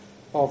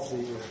of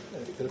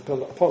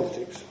the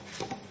politics.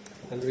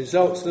 And the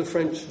results of the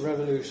French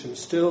Revolution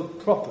still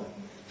proper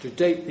to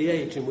date the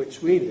age in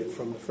which we live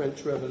from the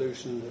French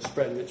Revolution and the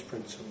spread of its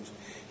principles.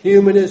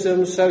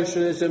 Humanism,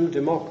 socialism,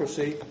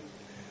 democracy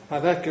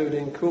have echoed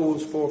in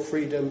calls for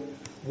freedom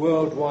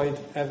worldwide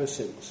ever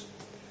since.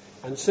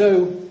 And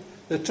so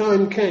the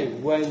time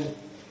came when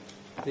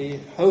the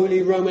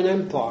Holy Roman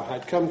Empire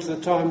had come to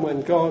the time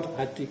when God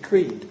had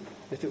decreed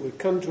that it would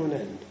come to an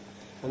end.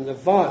 And the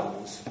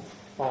vials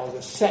are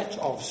the set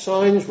of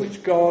signs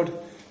which God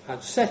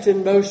had set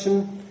in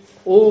motion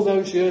all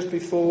those years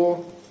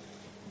before,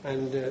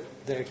 and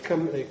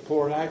they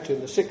pour out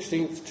in the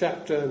 16th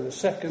chapter and the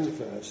 2nd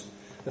verse.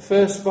 The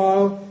first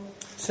vial,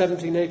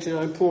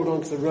 1789, poured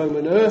onto the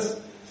Roman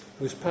earth,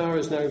 whose power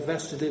is now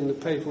vested in the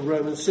papal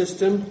Roman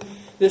system.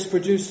 This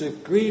produced a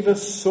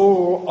grievous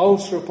sore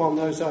ulcer upon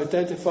those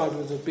identified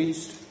with the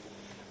beast,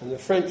 and the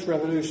French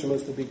Revolution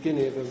was the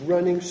beginning of a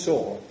running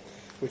sore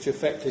which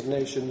affected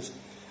nations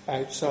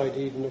outside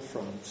even of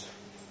France.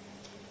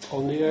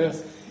 On the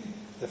earth,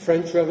 the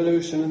French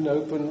Revolution, an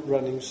open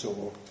running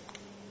sore.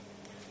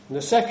 And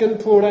the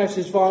second poured out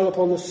his vial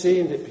upon the sea,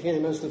 and it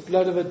became as the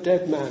blood of a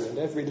dead man, and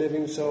every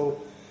living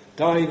soul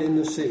died in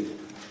the sea.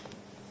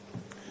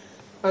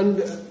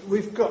 And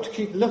we've got to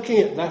keep looking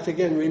at that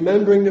again,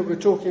 remembering that we're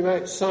talking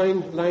about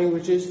sign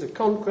languages. The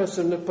conquest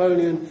of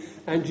Napoleon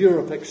and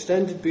Europe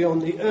extended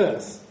beyond the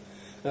earth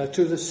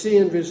to the sea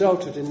and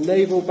resulted in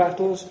naval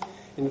battles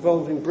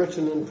involving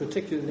Britain and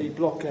particularly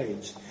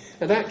blockades.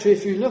 And actually,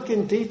 if you look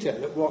in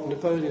detail at what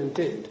Napoleon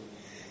did,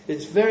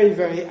 it's very,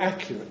 very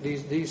accurate.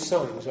 These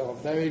signs are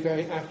very,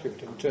 very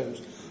accurate in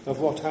terms of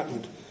what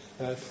happened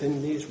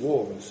in these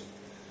wars.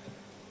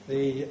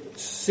 The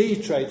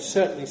sea trade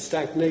certainly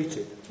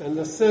stagnated, and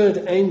the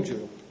third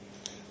angel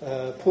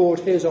poured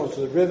his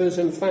onto the rivers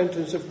and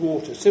fountains of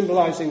water,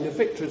 symbolising the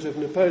victories of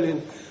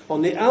Napoleon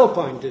on the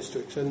Alpine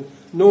districts and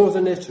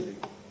northern Italy.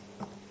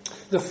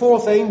 The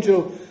fourth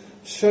angel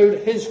showed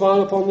his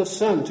vial upon the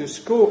sun to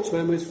scorch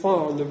men with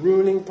fire on the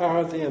ruling power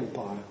of the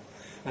empire.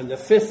 And the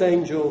fifth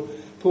angel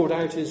poured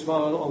out his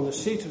vial on the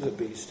seat of the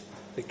beast,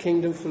 the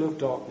kingdom full of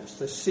darkness,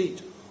 the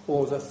seat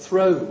or the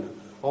throne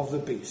of the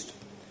beast.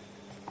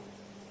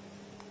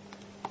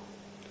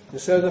 And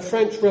so the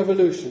French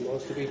Revolution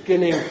was the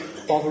beginning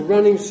of a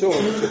running sore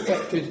which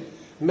affected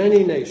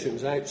many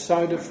nations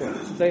outside of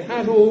France. They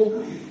had all,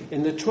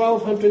 in the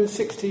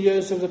 1260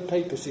 years of the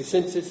papacy,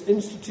 since its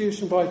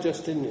institution by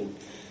Justinian,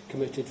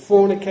 committed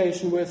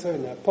fornication with her,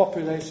 and their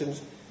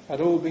populations had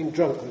all been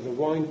drunk with the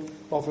wine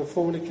of her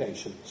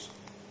fornications.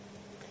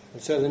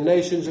 And so the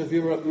nations of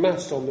Europe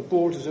massed on the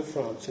borders of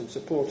France in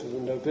support of the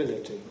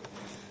nobility.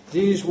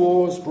 These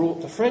wars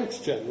brought the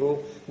French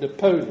general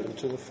Napoleon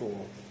to the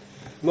fore.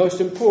 The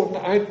most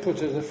important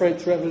output of the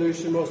French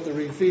Revolution was the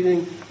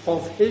revealing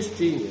of his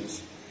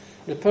genius.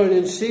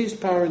 Napoleon seized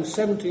power in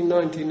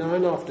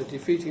 1799 after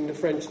defeating the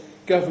French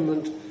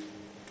government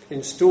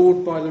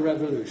installed by the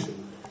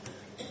Revolution,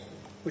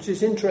 which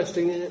is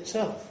interesting in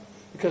itself,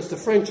 because the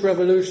French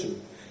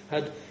Revolution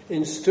had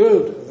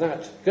installed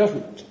that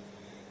government,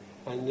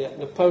 and yet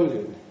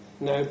Napoleon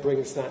now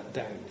brings that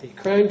down. He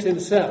crowned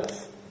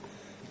himself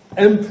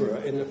emperor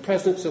in the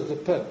presence of the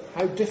Pope.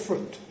 How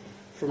different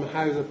from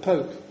how the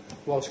Pope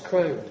was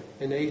crowned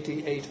in AD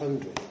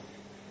 800.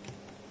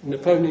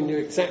 Napoleon knew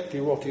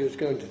exactly what he was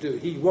going to do.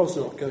 He was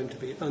not going to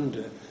be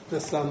under the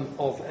thumb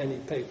of any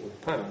papal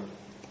power.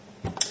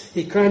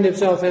 He crowned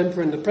himself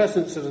emperor in the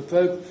presence of the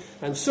Pope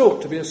and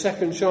sought to be a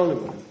second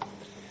Charlemagne.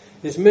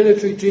 His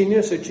military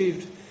genius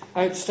achieved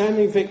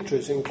outstanding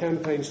victories in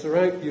campaigns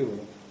throughout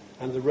Europe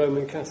and the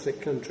Roman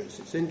Catholic countries.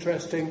 It's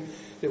interesting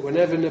that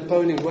whenever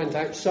Napoleon went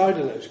outside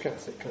of those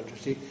Catholic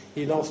countries,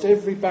 he lost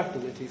every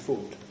battle that he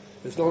fought.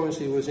 As long as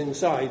he was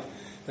inside,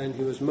 then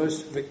he was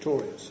most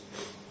victorious.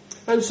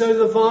 And so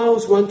the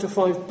vials 1 to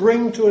 5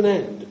 bring to an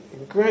end,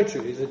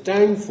 gradually, the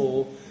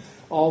downfall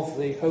of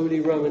the Holy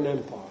Roman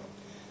Empire.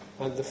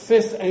 And the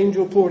fifth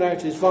angel poured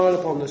out his vial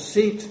upon the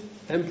seat,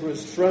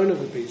 emperor's throne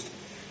of the beast,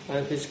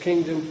 and his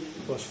kingdom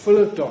was full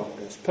of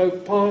darkness.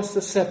 Pope Pius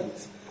VII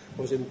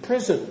was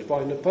imprisoned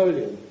by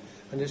Napoleon,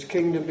 and his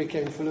kingdom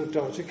became full of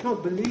darkness. We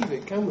can't believe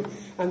it, can we?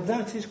 And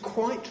that is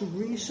quite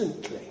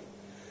recently,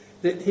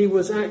 that he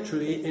was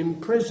actually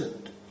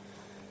imprisoned,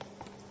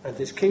 and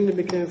his kingdom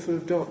became full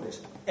of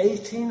darkness.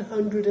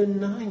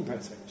 1809,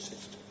 brothers and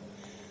sisters.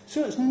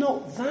 So it's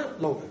not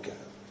that long ago.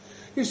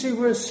 You see,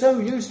 we're so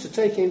used to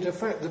taking into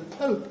fact the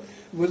Pope,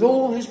 with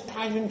all his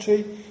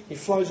pageantry, he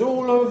flies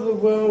all over the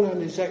world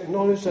and is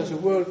acknowledged as a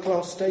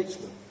world-class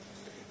statesman.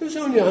 It was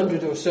only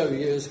 100 or so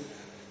years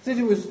that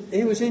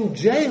he was in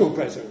jail,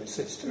 brothers and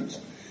sisters,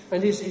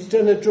 and he's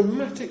done a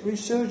dramatic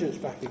resurgence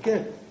back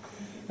again,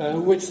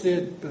 which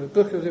the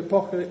book of the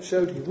Apocalypse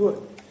showed he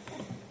would.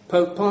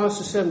 Pope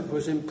Pius VII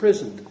was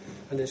imprisoned,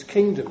 and his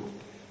kingdom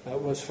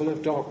was full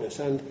of darkness.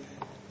 And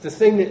the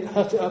thing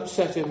that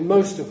upset him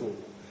most of all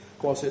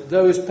was that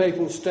those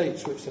papal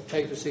states which the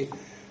papacy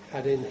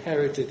had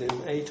inherited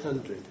in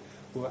 800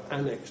 were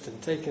annexed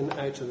and taken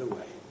out of the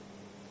way.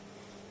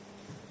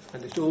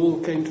 And it all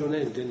came to an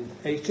end in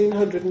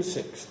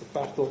 1806, the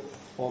Battle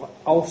of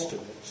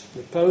Austerlitz.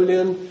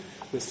 Napoleon,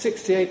 with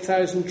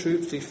 68,000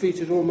 troops,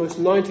 defeated almost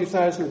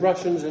 90,000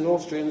 Russians and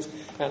Austrians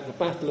at the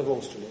Battle of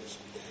Austerlitz.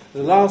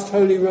 The last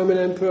Holy Roman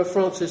Emperor,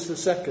 Francis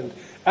II,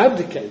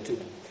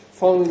 abdicated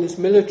following this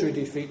military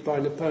defeat by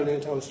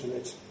Napoleon at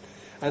Austerlitz.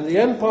 And the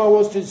empire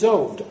was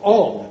dissolved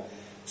on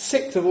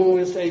 6th of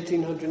August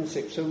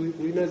 1806. So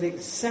we know the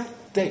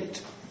exact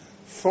date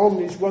from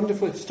these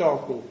wonderful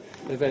historical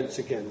events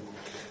again,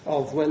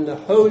 of when the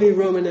Holy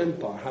Roman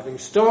Empire, having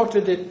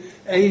started it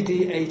AD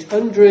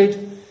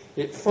 800,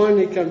 it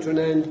finally came to an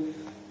end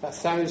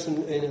after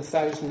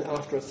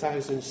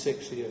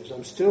 1,006 years.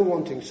 I'm still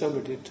wanting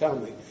somebody to tell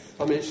me.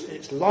 I mean,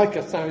 it's like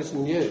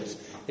 1,000 years.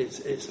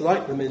 It's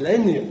like the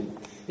millennium.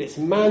 It's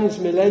man's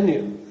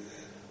millennium.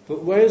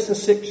 But where's the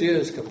 6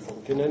 years come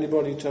from? Can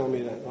anybody tell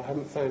me that? I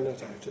haven't found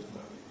that out at the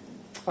moment.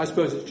 I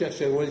suppose it's just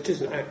saying, well, it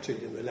isn't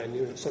actually a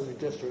millennium. It's something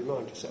just to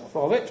remind yourself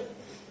of it.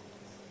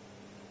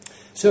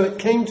 So it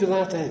came to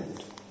that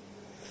end.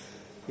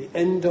 The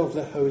end of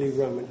the Holy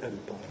Roman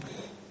Empire.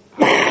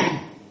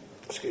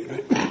 Excuse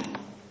me.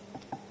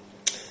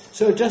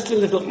 So just a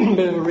little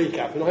bit of a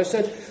recap. And I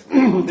said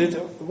that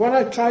what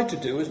I tried to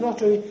do was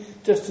not only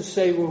just to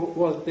say,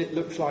 well, it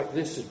looks like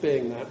this as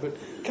being that, but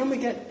can we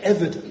get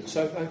evidence?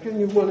 I've given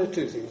you one or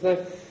two things. Now,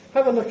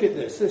 have a look at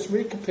this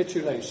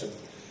recapitulation.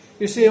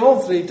 You see,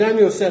 of the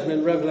Daniel 7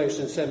 and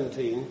Revelation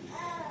 17,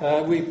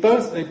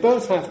 they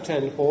both have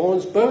 10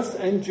 horns, both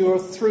endure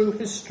through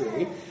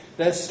history,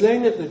 they're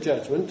slain at the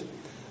judgment,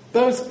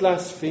 both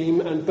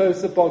blaspheme, and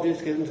both the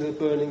bodies given to the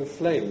burning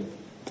flame.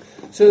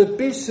 So the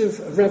beasts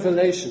of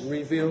Revelation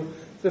reveal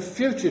the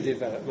future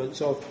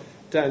developments of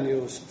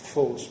Daniel's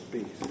false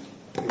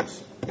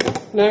beast.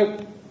 Now,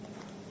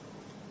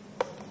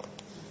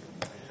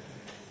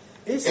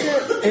 is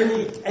there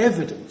any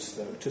evidence,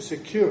 though, to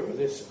secure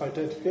this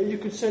identification? You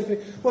could say to me,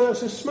 well,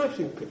 that's a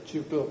smashing picture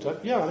you've built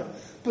up. Yeah,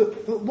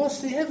 but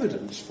what's the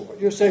evidence for it?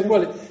 You're saying,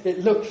 well, it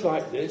looks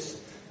like this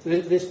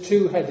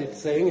two-headed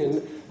thing,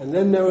 and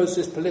then there was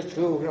this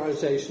political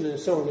organisation and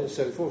so on and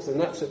so forth, and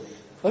that's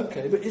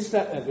okay, but is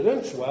that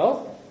evidence?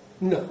 Well,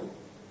 no.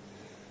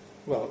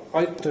 Well,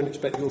 I don't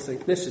expect you'll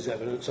think this is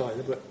evidence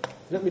either, but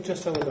let me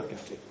just have a look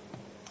at it.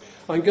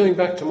 I'm going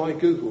back to my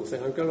Google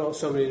thing. I'm going to ask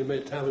somebody in a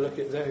minute to have a look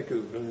at their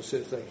Google and see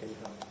if they can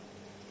help.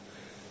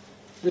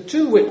 The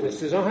two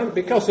witnesses,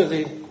 because of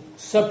the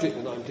subject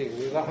that I'm dealing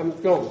with, I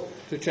haven't gone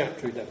to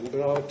chapter 11,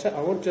 but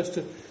I want just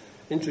to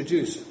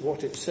introduce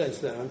what it says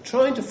there. I'm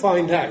trying to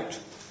find out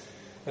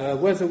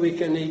whether we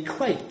can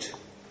equate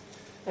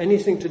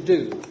anything to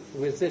do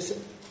with this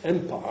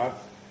empire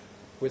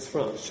with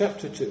France.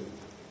 Chapter 2.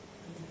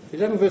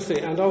 11 verse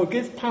 3, and I will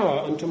give power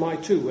unto my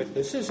two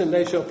witnesses, and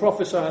they shall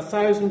prophesy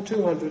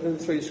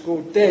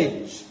 1,260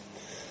 days.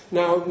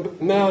 Now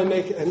I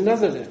make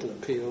another little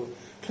appeal.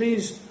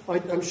 Please,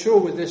 I'm sure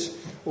with this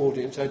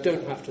audience I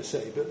don't have to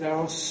say, but there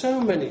are so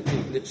many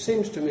people, it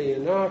seems to me,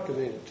 in our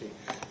community,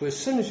 who as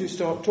soon as you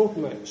start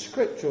talking about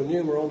scriptural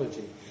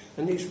numerology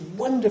and these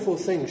wonderful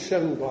things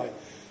shown by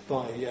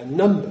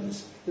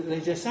numbers, that they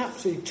just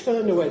absolutely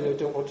turn away. They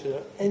don't want to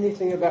know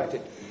anything about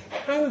it.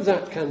 How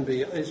that can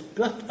be is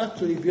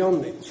utterly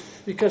beyond me,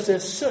 because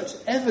there's such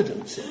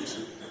evidences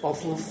of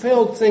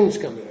fulfilled things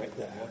coming out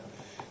there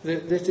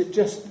that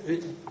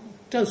it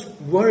does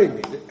worry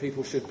me that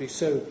people should be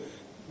so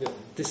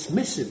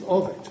dismissive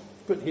of it.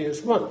 But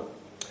here's one.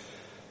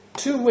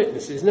 Two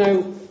witnesses.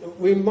 Now,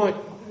 we might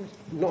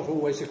not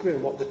always agree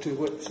on what the two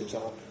witnesses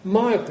are.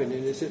 My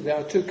opinion is that there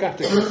are two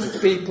categories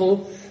of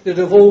people that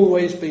have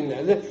always been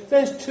there.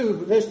 There's two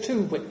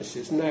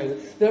witnesses now.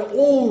 They're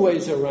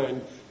always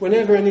around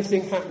whenever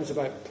anything happens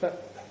about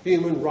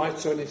human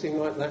rights or anything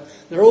like that.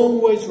 They're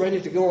always ready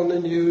to go on the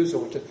news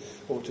or to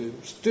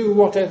do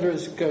whatever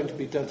is going to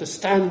be done, to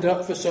stand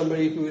up for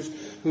somebody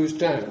who's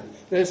down.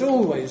 There's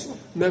always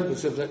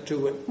members of that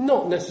two,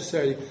 not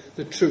necessarily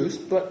the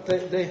truth, but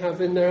they have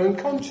in their own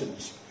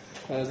conscience.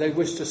 They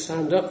wish to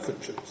stand up for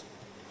truth.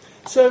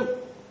 So,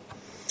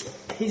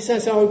 he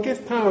says, I will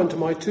give power unto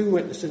my two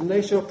witnesses, and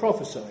they shall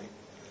prophesy.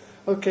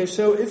 Okay,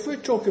 so if we're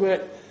talking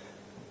about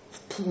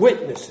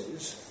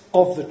witnesses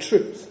of the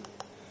truth,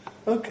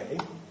 okay,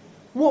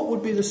 what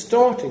would be the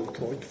starting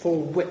point for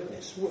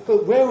witness?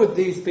 Where would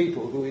these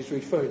people who he's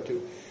referring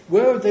to,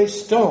 where would they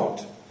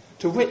start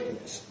to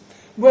witness?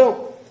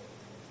 Well,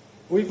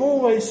 we've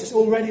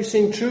already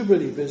seen true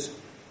believers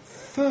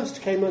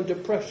first came under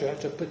pressure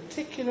at a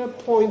particular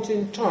point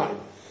in time,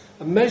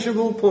 a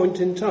measurable point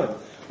in time,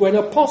 when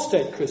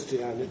apostate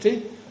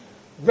Christianity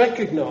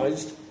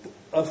recognised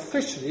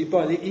officially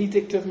by the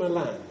Edict of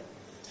Milan.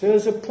 So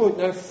there's a point.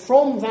 Now,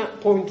 from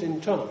that point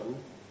in time,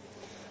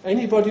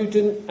 anybody who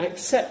didn't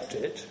accept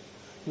it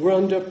were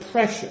under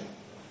pressure.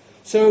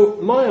 So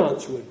my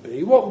answer would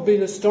be, what would be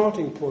the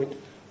starting point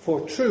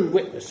for true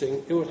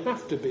witnessing? It would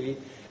have to be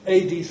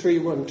AD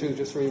 312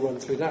 to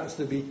 313. That's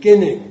the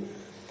beginning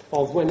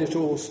of when it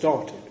all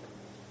started.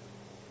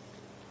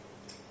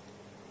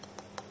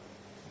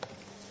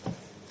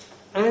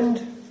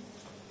 And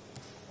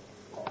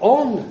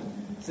on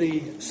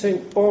the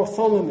St.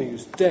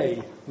 Bartholomew's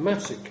Day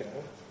massacre,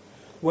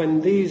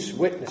 when these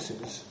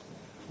witnesses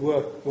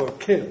were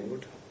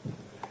killed,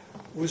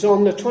 was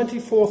on the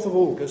 24th of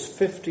August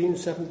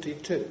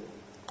 1572.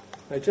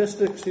 Now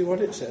just look, see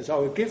what it says. I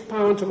will give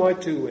power unto my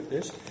two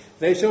witnesses.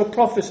 They shall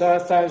prophesy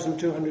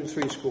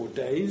 1,203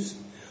 days.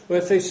 Well,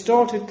 if they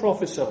started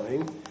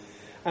prophesying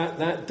at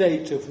that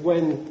date of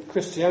when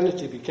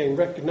Christianity became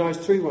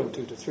recognised,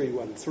 312 to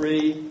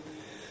 313,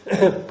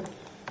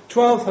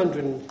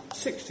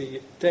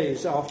 1,260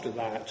 days after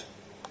that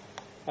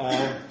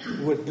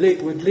would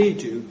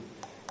lead you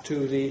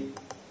to the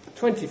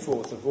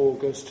 24th of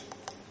August.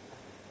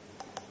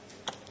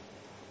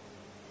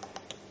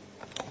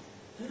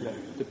 No,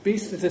 the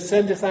beast that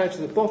ascendeth out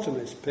of the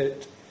bottomless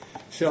pit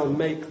shall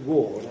make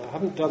war. Now, I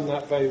haven't done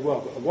that very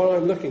well, but what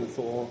I'm looking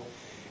for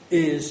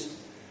is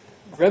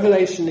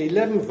Revelation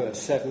 11 verse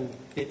 7.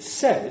 It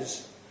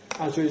says,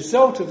 as a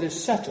result of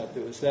this setup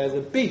that was there, the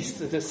beast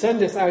that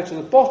ascendeth out of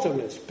the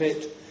bottomless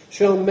pit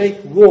shall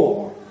make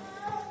war.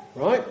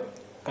 Right?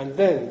 And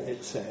then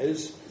it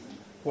says,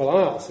 well,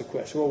 I ask the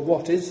question, well,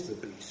 what is the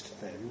beast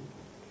then?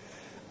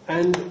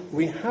 And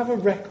we have a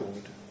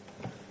record,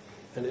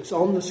 and it's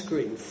on the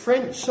screen.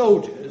 French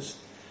soldiers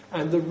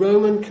and the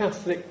Roman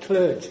Catholic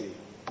clergy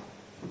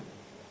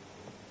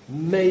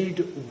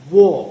made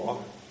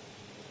war,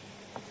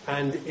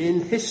 and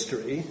in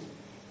history,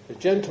 the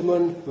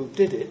gentleman who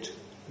did it,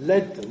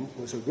 led them,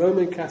 was a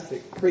Roman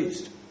Catholic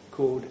priest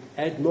called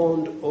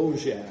Edmond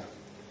Auger.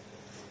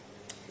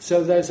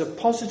 So there's a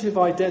positive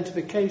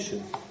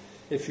identification.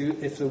 If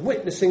the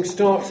witnessing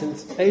starts in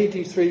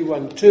AD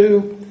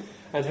 312,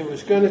 and it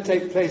was going to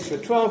take place for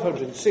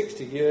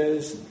 1260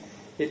 years,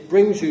 it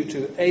brings you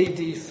to AD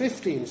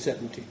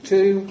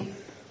 1572,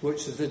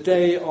 which is the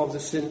day of the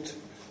St.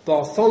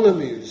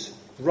 Bartholomew's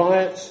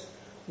riots,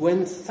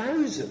 when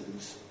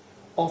thousands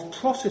of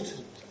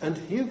Protestants and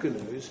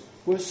Huguenots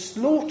were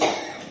slaughtered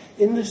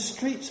in the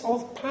streets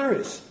of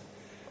Paris.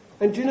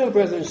 And do you know,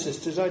 brothers and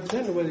sisters, I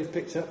don't know whether you've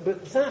picked up,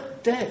 but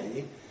that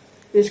day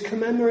is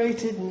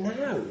commemorated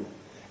now.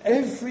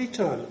 Every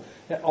time,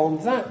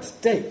 on that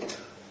date,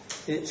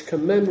 it's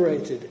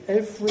commemorated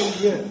every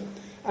year.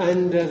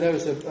 And there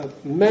was a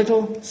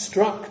medal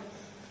struck,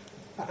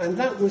 and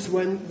that was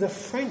when the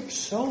French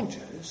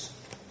soldiers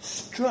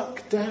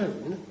struck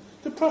down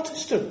the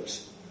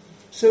Protestants.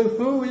 So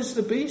who is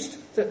the beast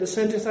that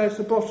descendeth out of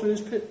the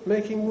bottomless pit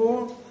making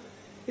war?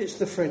 It's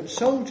the French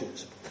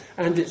soldiers.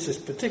 And it's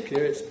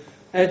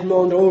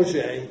Edmond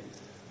Auger,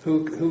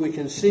 who we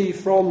can see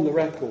from the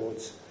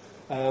records,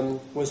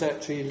 was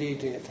actually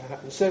leading it to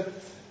happen. So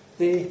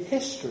the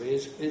history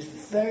is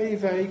very,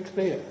 very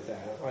clear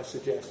there, I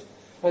suggest.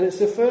 And it's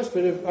the first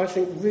bit of, I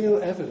think, real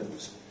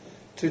evidence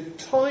to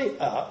tie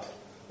up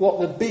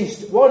what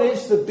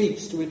is the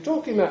beast? We're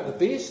talking about the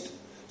beast.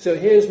 So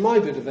here's my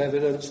bit of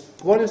evidence.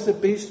 What is the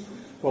beast?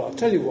 Well, I'll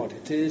tell you what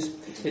it is.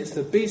 It's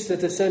the beast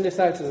that ascendeth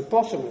out of the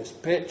bottomless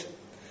pit.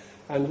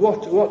 And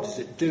what does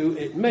it do?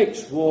 It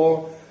makes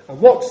war.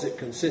 And what does it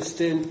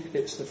consist in?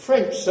 It's the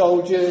French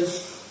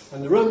soldiers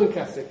and the Roman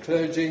Catholic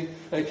clergy.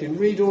 And you can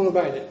read all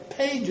about it.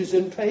 Pages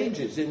and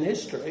pages in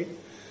history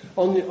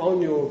on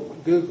your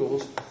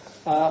Googles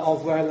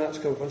of where that's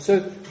come from. So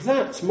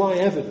that's my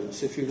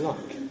evidence, if you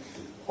like,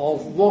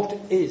 of what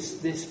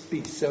is this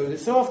beast. So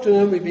this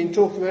afternoon we've been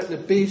talking about the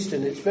beast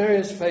in its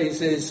various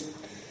phases.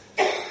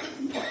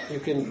 You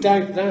can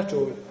doubt that,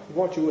 or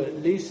what you will,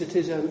 at least it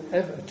is an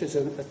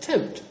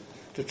attempt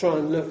to try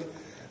and look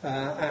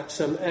at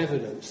some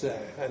evidence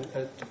there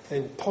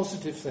and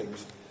positive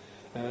things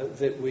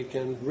that we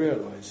can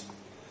realise.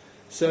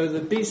 So the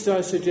beast,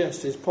 I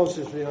suggest, is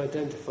positively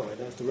identified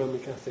as the Roman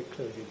Catholic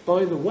clergy.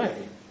 By the way,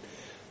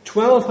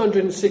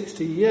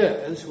 1260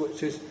 years,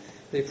 which is,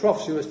 the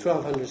prophecy was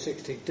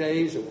 1260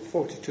 days or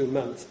 42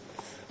 months,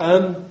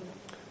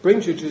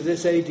 brings you to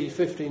this AD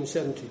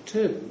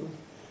 1572.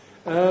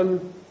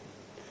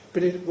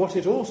 But what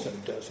it also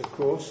does, of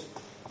course,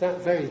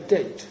 that very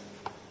date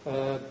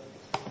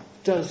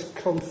does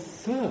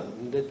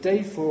confirm the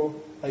day for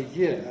a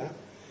year,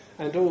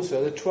 and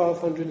also the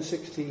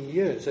 1260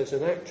 years. There's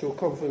an actual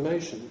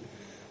confirmation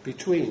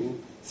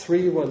between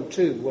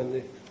 312, when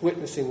the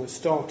witnessing was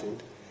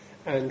started,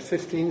 and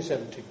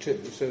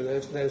 1572. So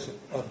there's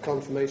a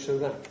confirmation of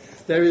that.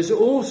 There is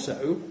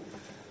also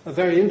a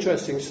very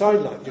interesting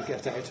sidelight to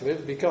get out of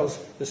it, because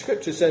the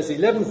scripture says,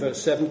 11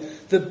 verse 7,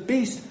 the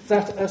beast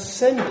that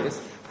ascendeth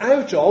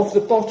out of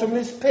the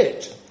bottomless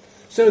pit.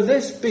 So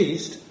this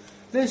beast,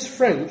 this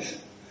French,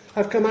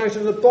 have come out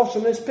of the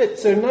bottomless pit.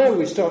 So now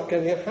we start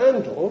getting a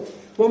handle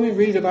when we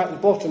read about the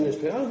bottomless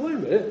pit. Oh, wait a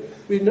minute,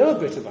 we know a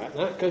bit about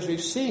that because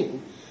we've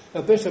seen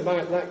a bit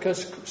about that,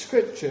 because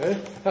scripture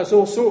has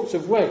all sorts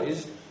of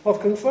ways of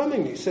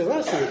confirming these. So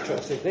that's an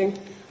interesting thing.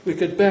 We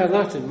could bear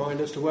that in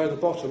mind as to where the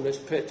bottomless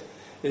pit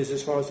is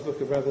as far as the book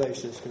of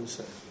Revelation is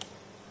concerned.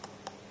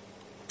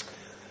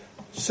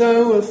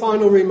 So, a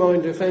final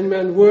reminder, if any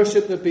man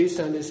worship the beast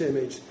and his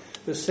image,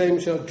 the same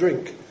shall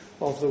drink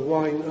of the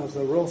wine of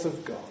the wrath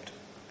of God.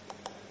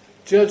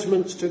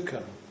 Judgments to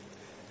come.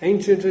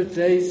 Ancient of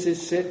days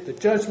is sit, the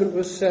judgment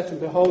was set,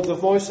 and behold, the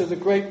voice of the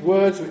great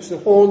words which the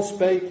horn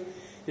spake,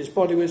 his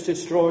body was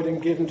destroyed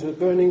and given to the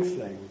burning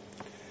flame.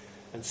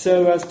 And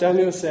so, as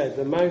Daniel said,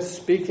 the mouth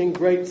speaking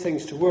great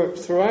things to work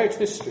throughout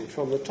history,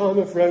 from the time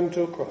of Rome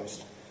till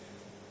Christ.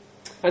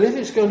 And if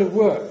it's going to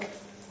work,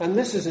 and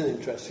this is an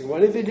interesting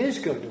one, if it is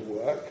going to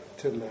work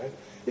till now,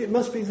 it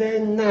must be there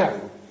now.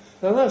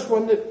 Now that's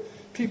one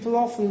that people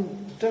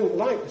often don't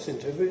like this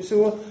into, but say,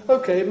 well,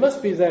 okay, it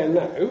must be there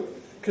now,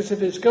 because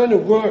if it's going to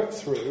work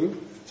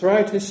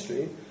throughout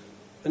history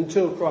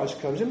until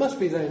Christ comes, it must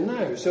be there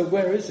now. So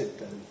where is it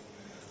then?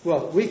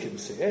 Well, we can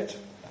see it.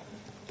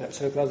 Let's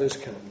hope others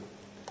can.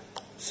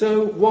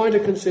 So, wider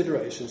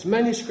considerations.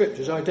 Many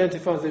scriptures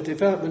identify the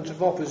development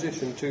of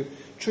opposition to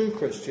true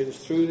Christians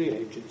through the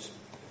ages.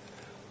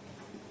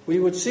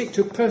 Who would seek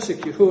to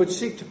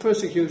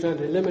persecute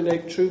and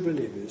eliminate true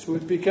believers,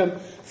 would become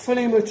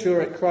fully mature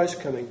at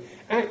Christ's coming,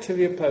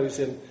 actively oppose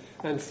him,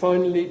 and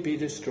finally be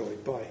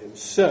destroyed by him.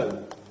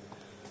 So,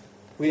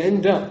 we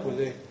end up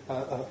with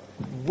a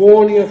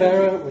warning of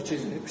error, which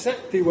is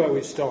exactly where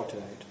we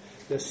started out.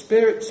 The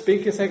Spirit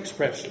speaketh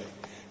expressly,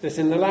 that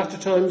in the latter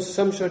times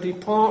some shall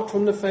depart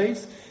from the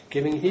faith,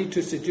 giving heed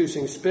to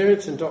seducing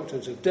spirits and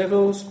doctrines of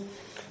devils,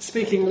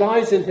 speaking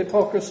lies in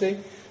hypocrisy,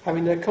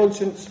 having their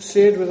conscience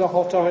seared with a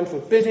hot iron,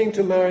 forbidding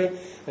to marry,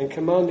 and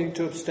commanding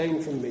to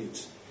abstain from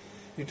meats.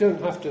 You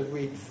don't have to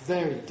read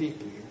very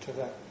deeply into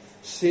that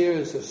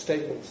series of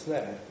statements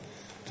there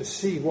to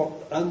see what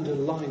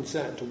underlines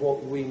that to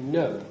what we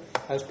know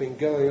has been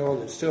going on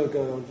and still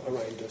going on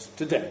around us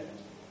today.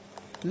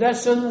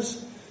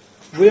 Lessons.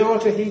 We are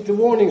to heed the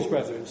warnings,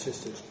 brothers and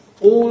sisters.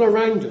 All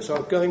around us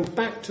are going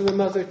back to the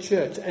Mother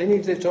Church, any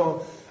that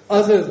are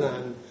other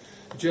than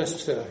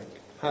just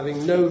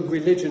having no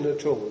religion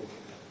at all.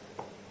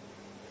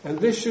 And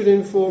this should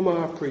inform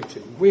our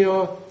preaching. We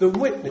are the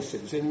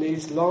witnesses in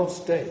these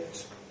last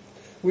days.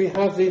 We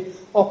have the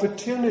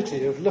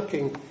opportunity of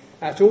looking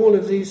at all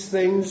of these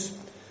things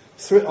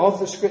of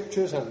the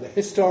Scriptures and the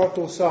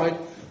historical side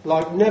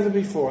like never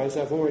before, as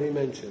I've already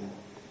mentioned.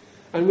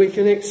 And we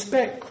can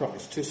expect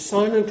Christ to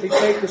silently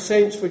take the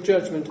saints for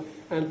judgment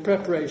and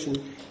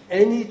preparation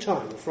any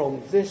time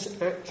from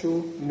this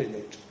actual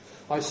minute.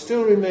 I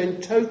still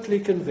remain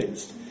totally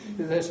convinced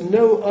that there's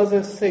no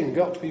other thing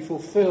got to be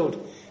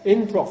fulfilled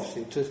in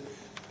prophecy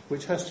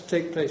which has to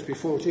take place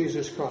before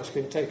Jesus Christ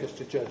can take us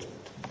to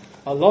judgment.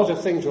 A lot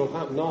of things will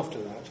happen after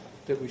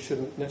that we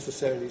shouldn't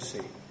necessarily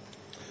see.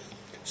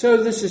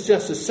 So this is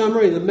just a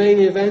summary of the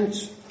main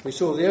events. We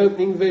saw the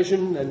opening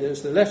vision, then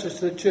there's the letters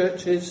to the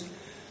churches,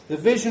 the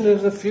vision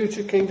of the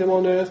future kingdom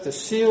on earth, the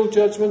seal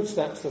judgments,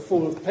 that's the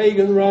fall of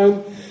pagan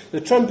Rome,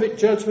 the trumpet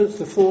judgments,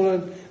 the fall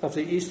of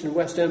the East and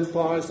West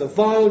empires, the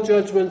vial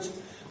judgments,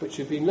 which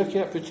we've been looking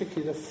at,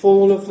 particularly the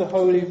fall of the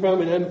Holy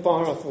Roman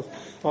Empire after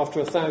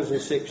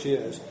 1,006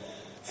 years.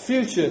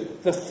 Future,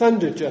 the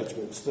thunder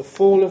judgments, the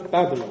fall of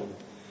Babylon.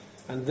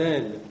 And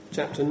then,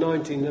 chapter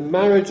 19, the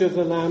marriage of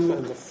the Lamb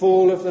and the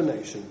fall of the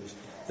nations,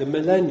 the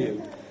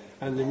millennium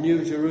and the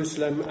New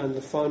Jerusalem and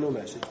the final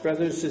message.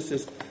 Brothers and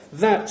sisters,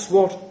 that's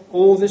what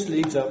all this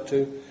leads up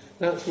to.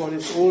 That's what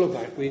it's all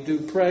about. We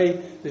do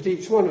pray that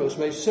each one of us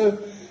may so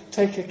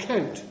take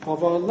account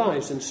of our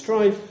lives and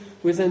strive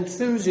with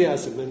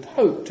enthusiasm and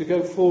hope to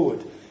go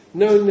forward,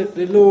 knowing that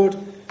the Lord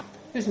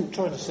isn't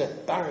trying to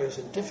set barriers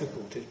and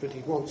difficulties, but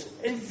he wants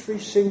every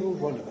single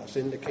one of us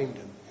in the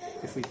kingdom.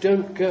 If we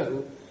don't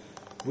go,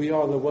 we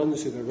are the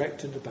ones who've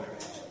erected the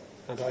barriers.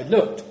 And I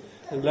looked,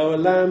 and lo, a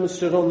lamb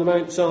stood on the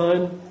Mount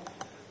Zion,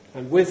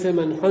 and with him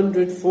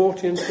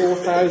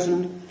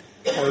 144,000,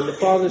 having the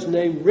Father's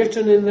name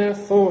written in their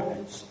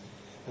foreheads,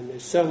 and they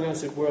sung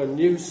as it were a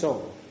new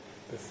song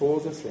before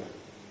the throne.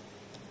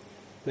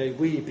 May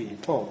we be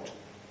part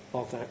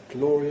of that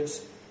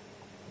glorious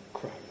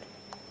crowd.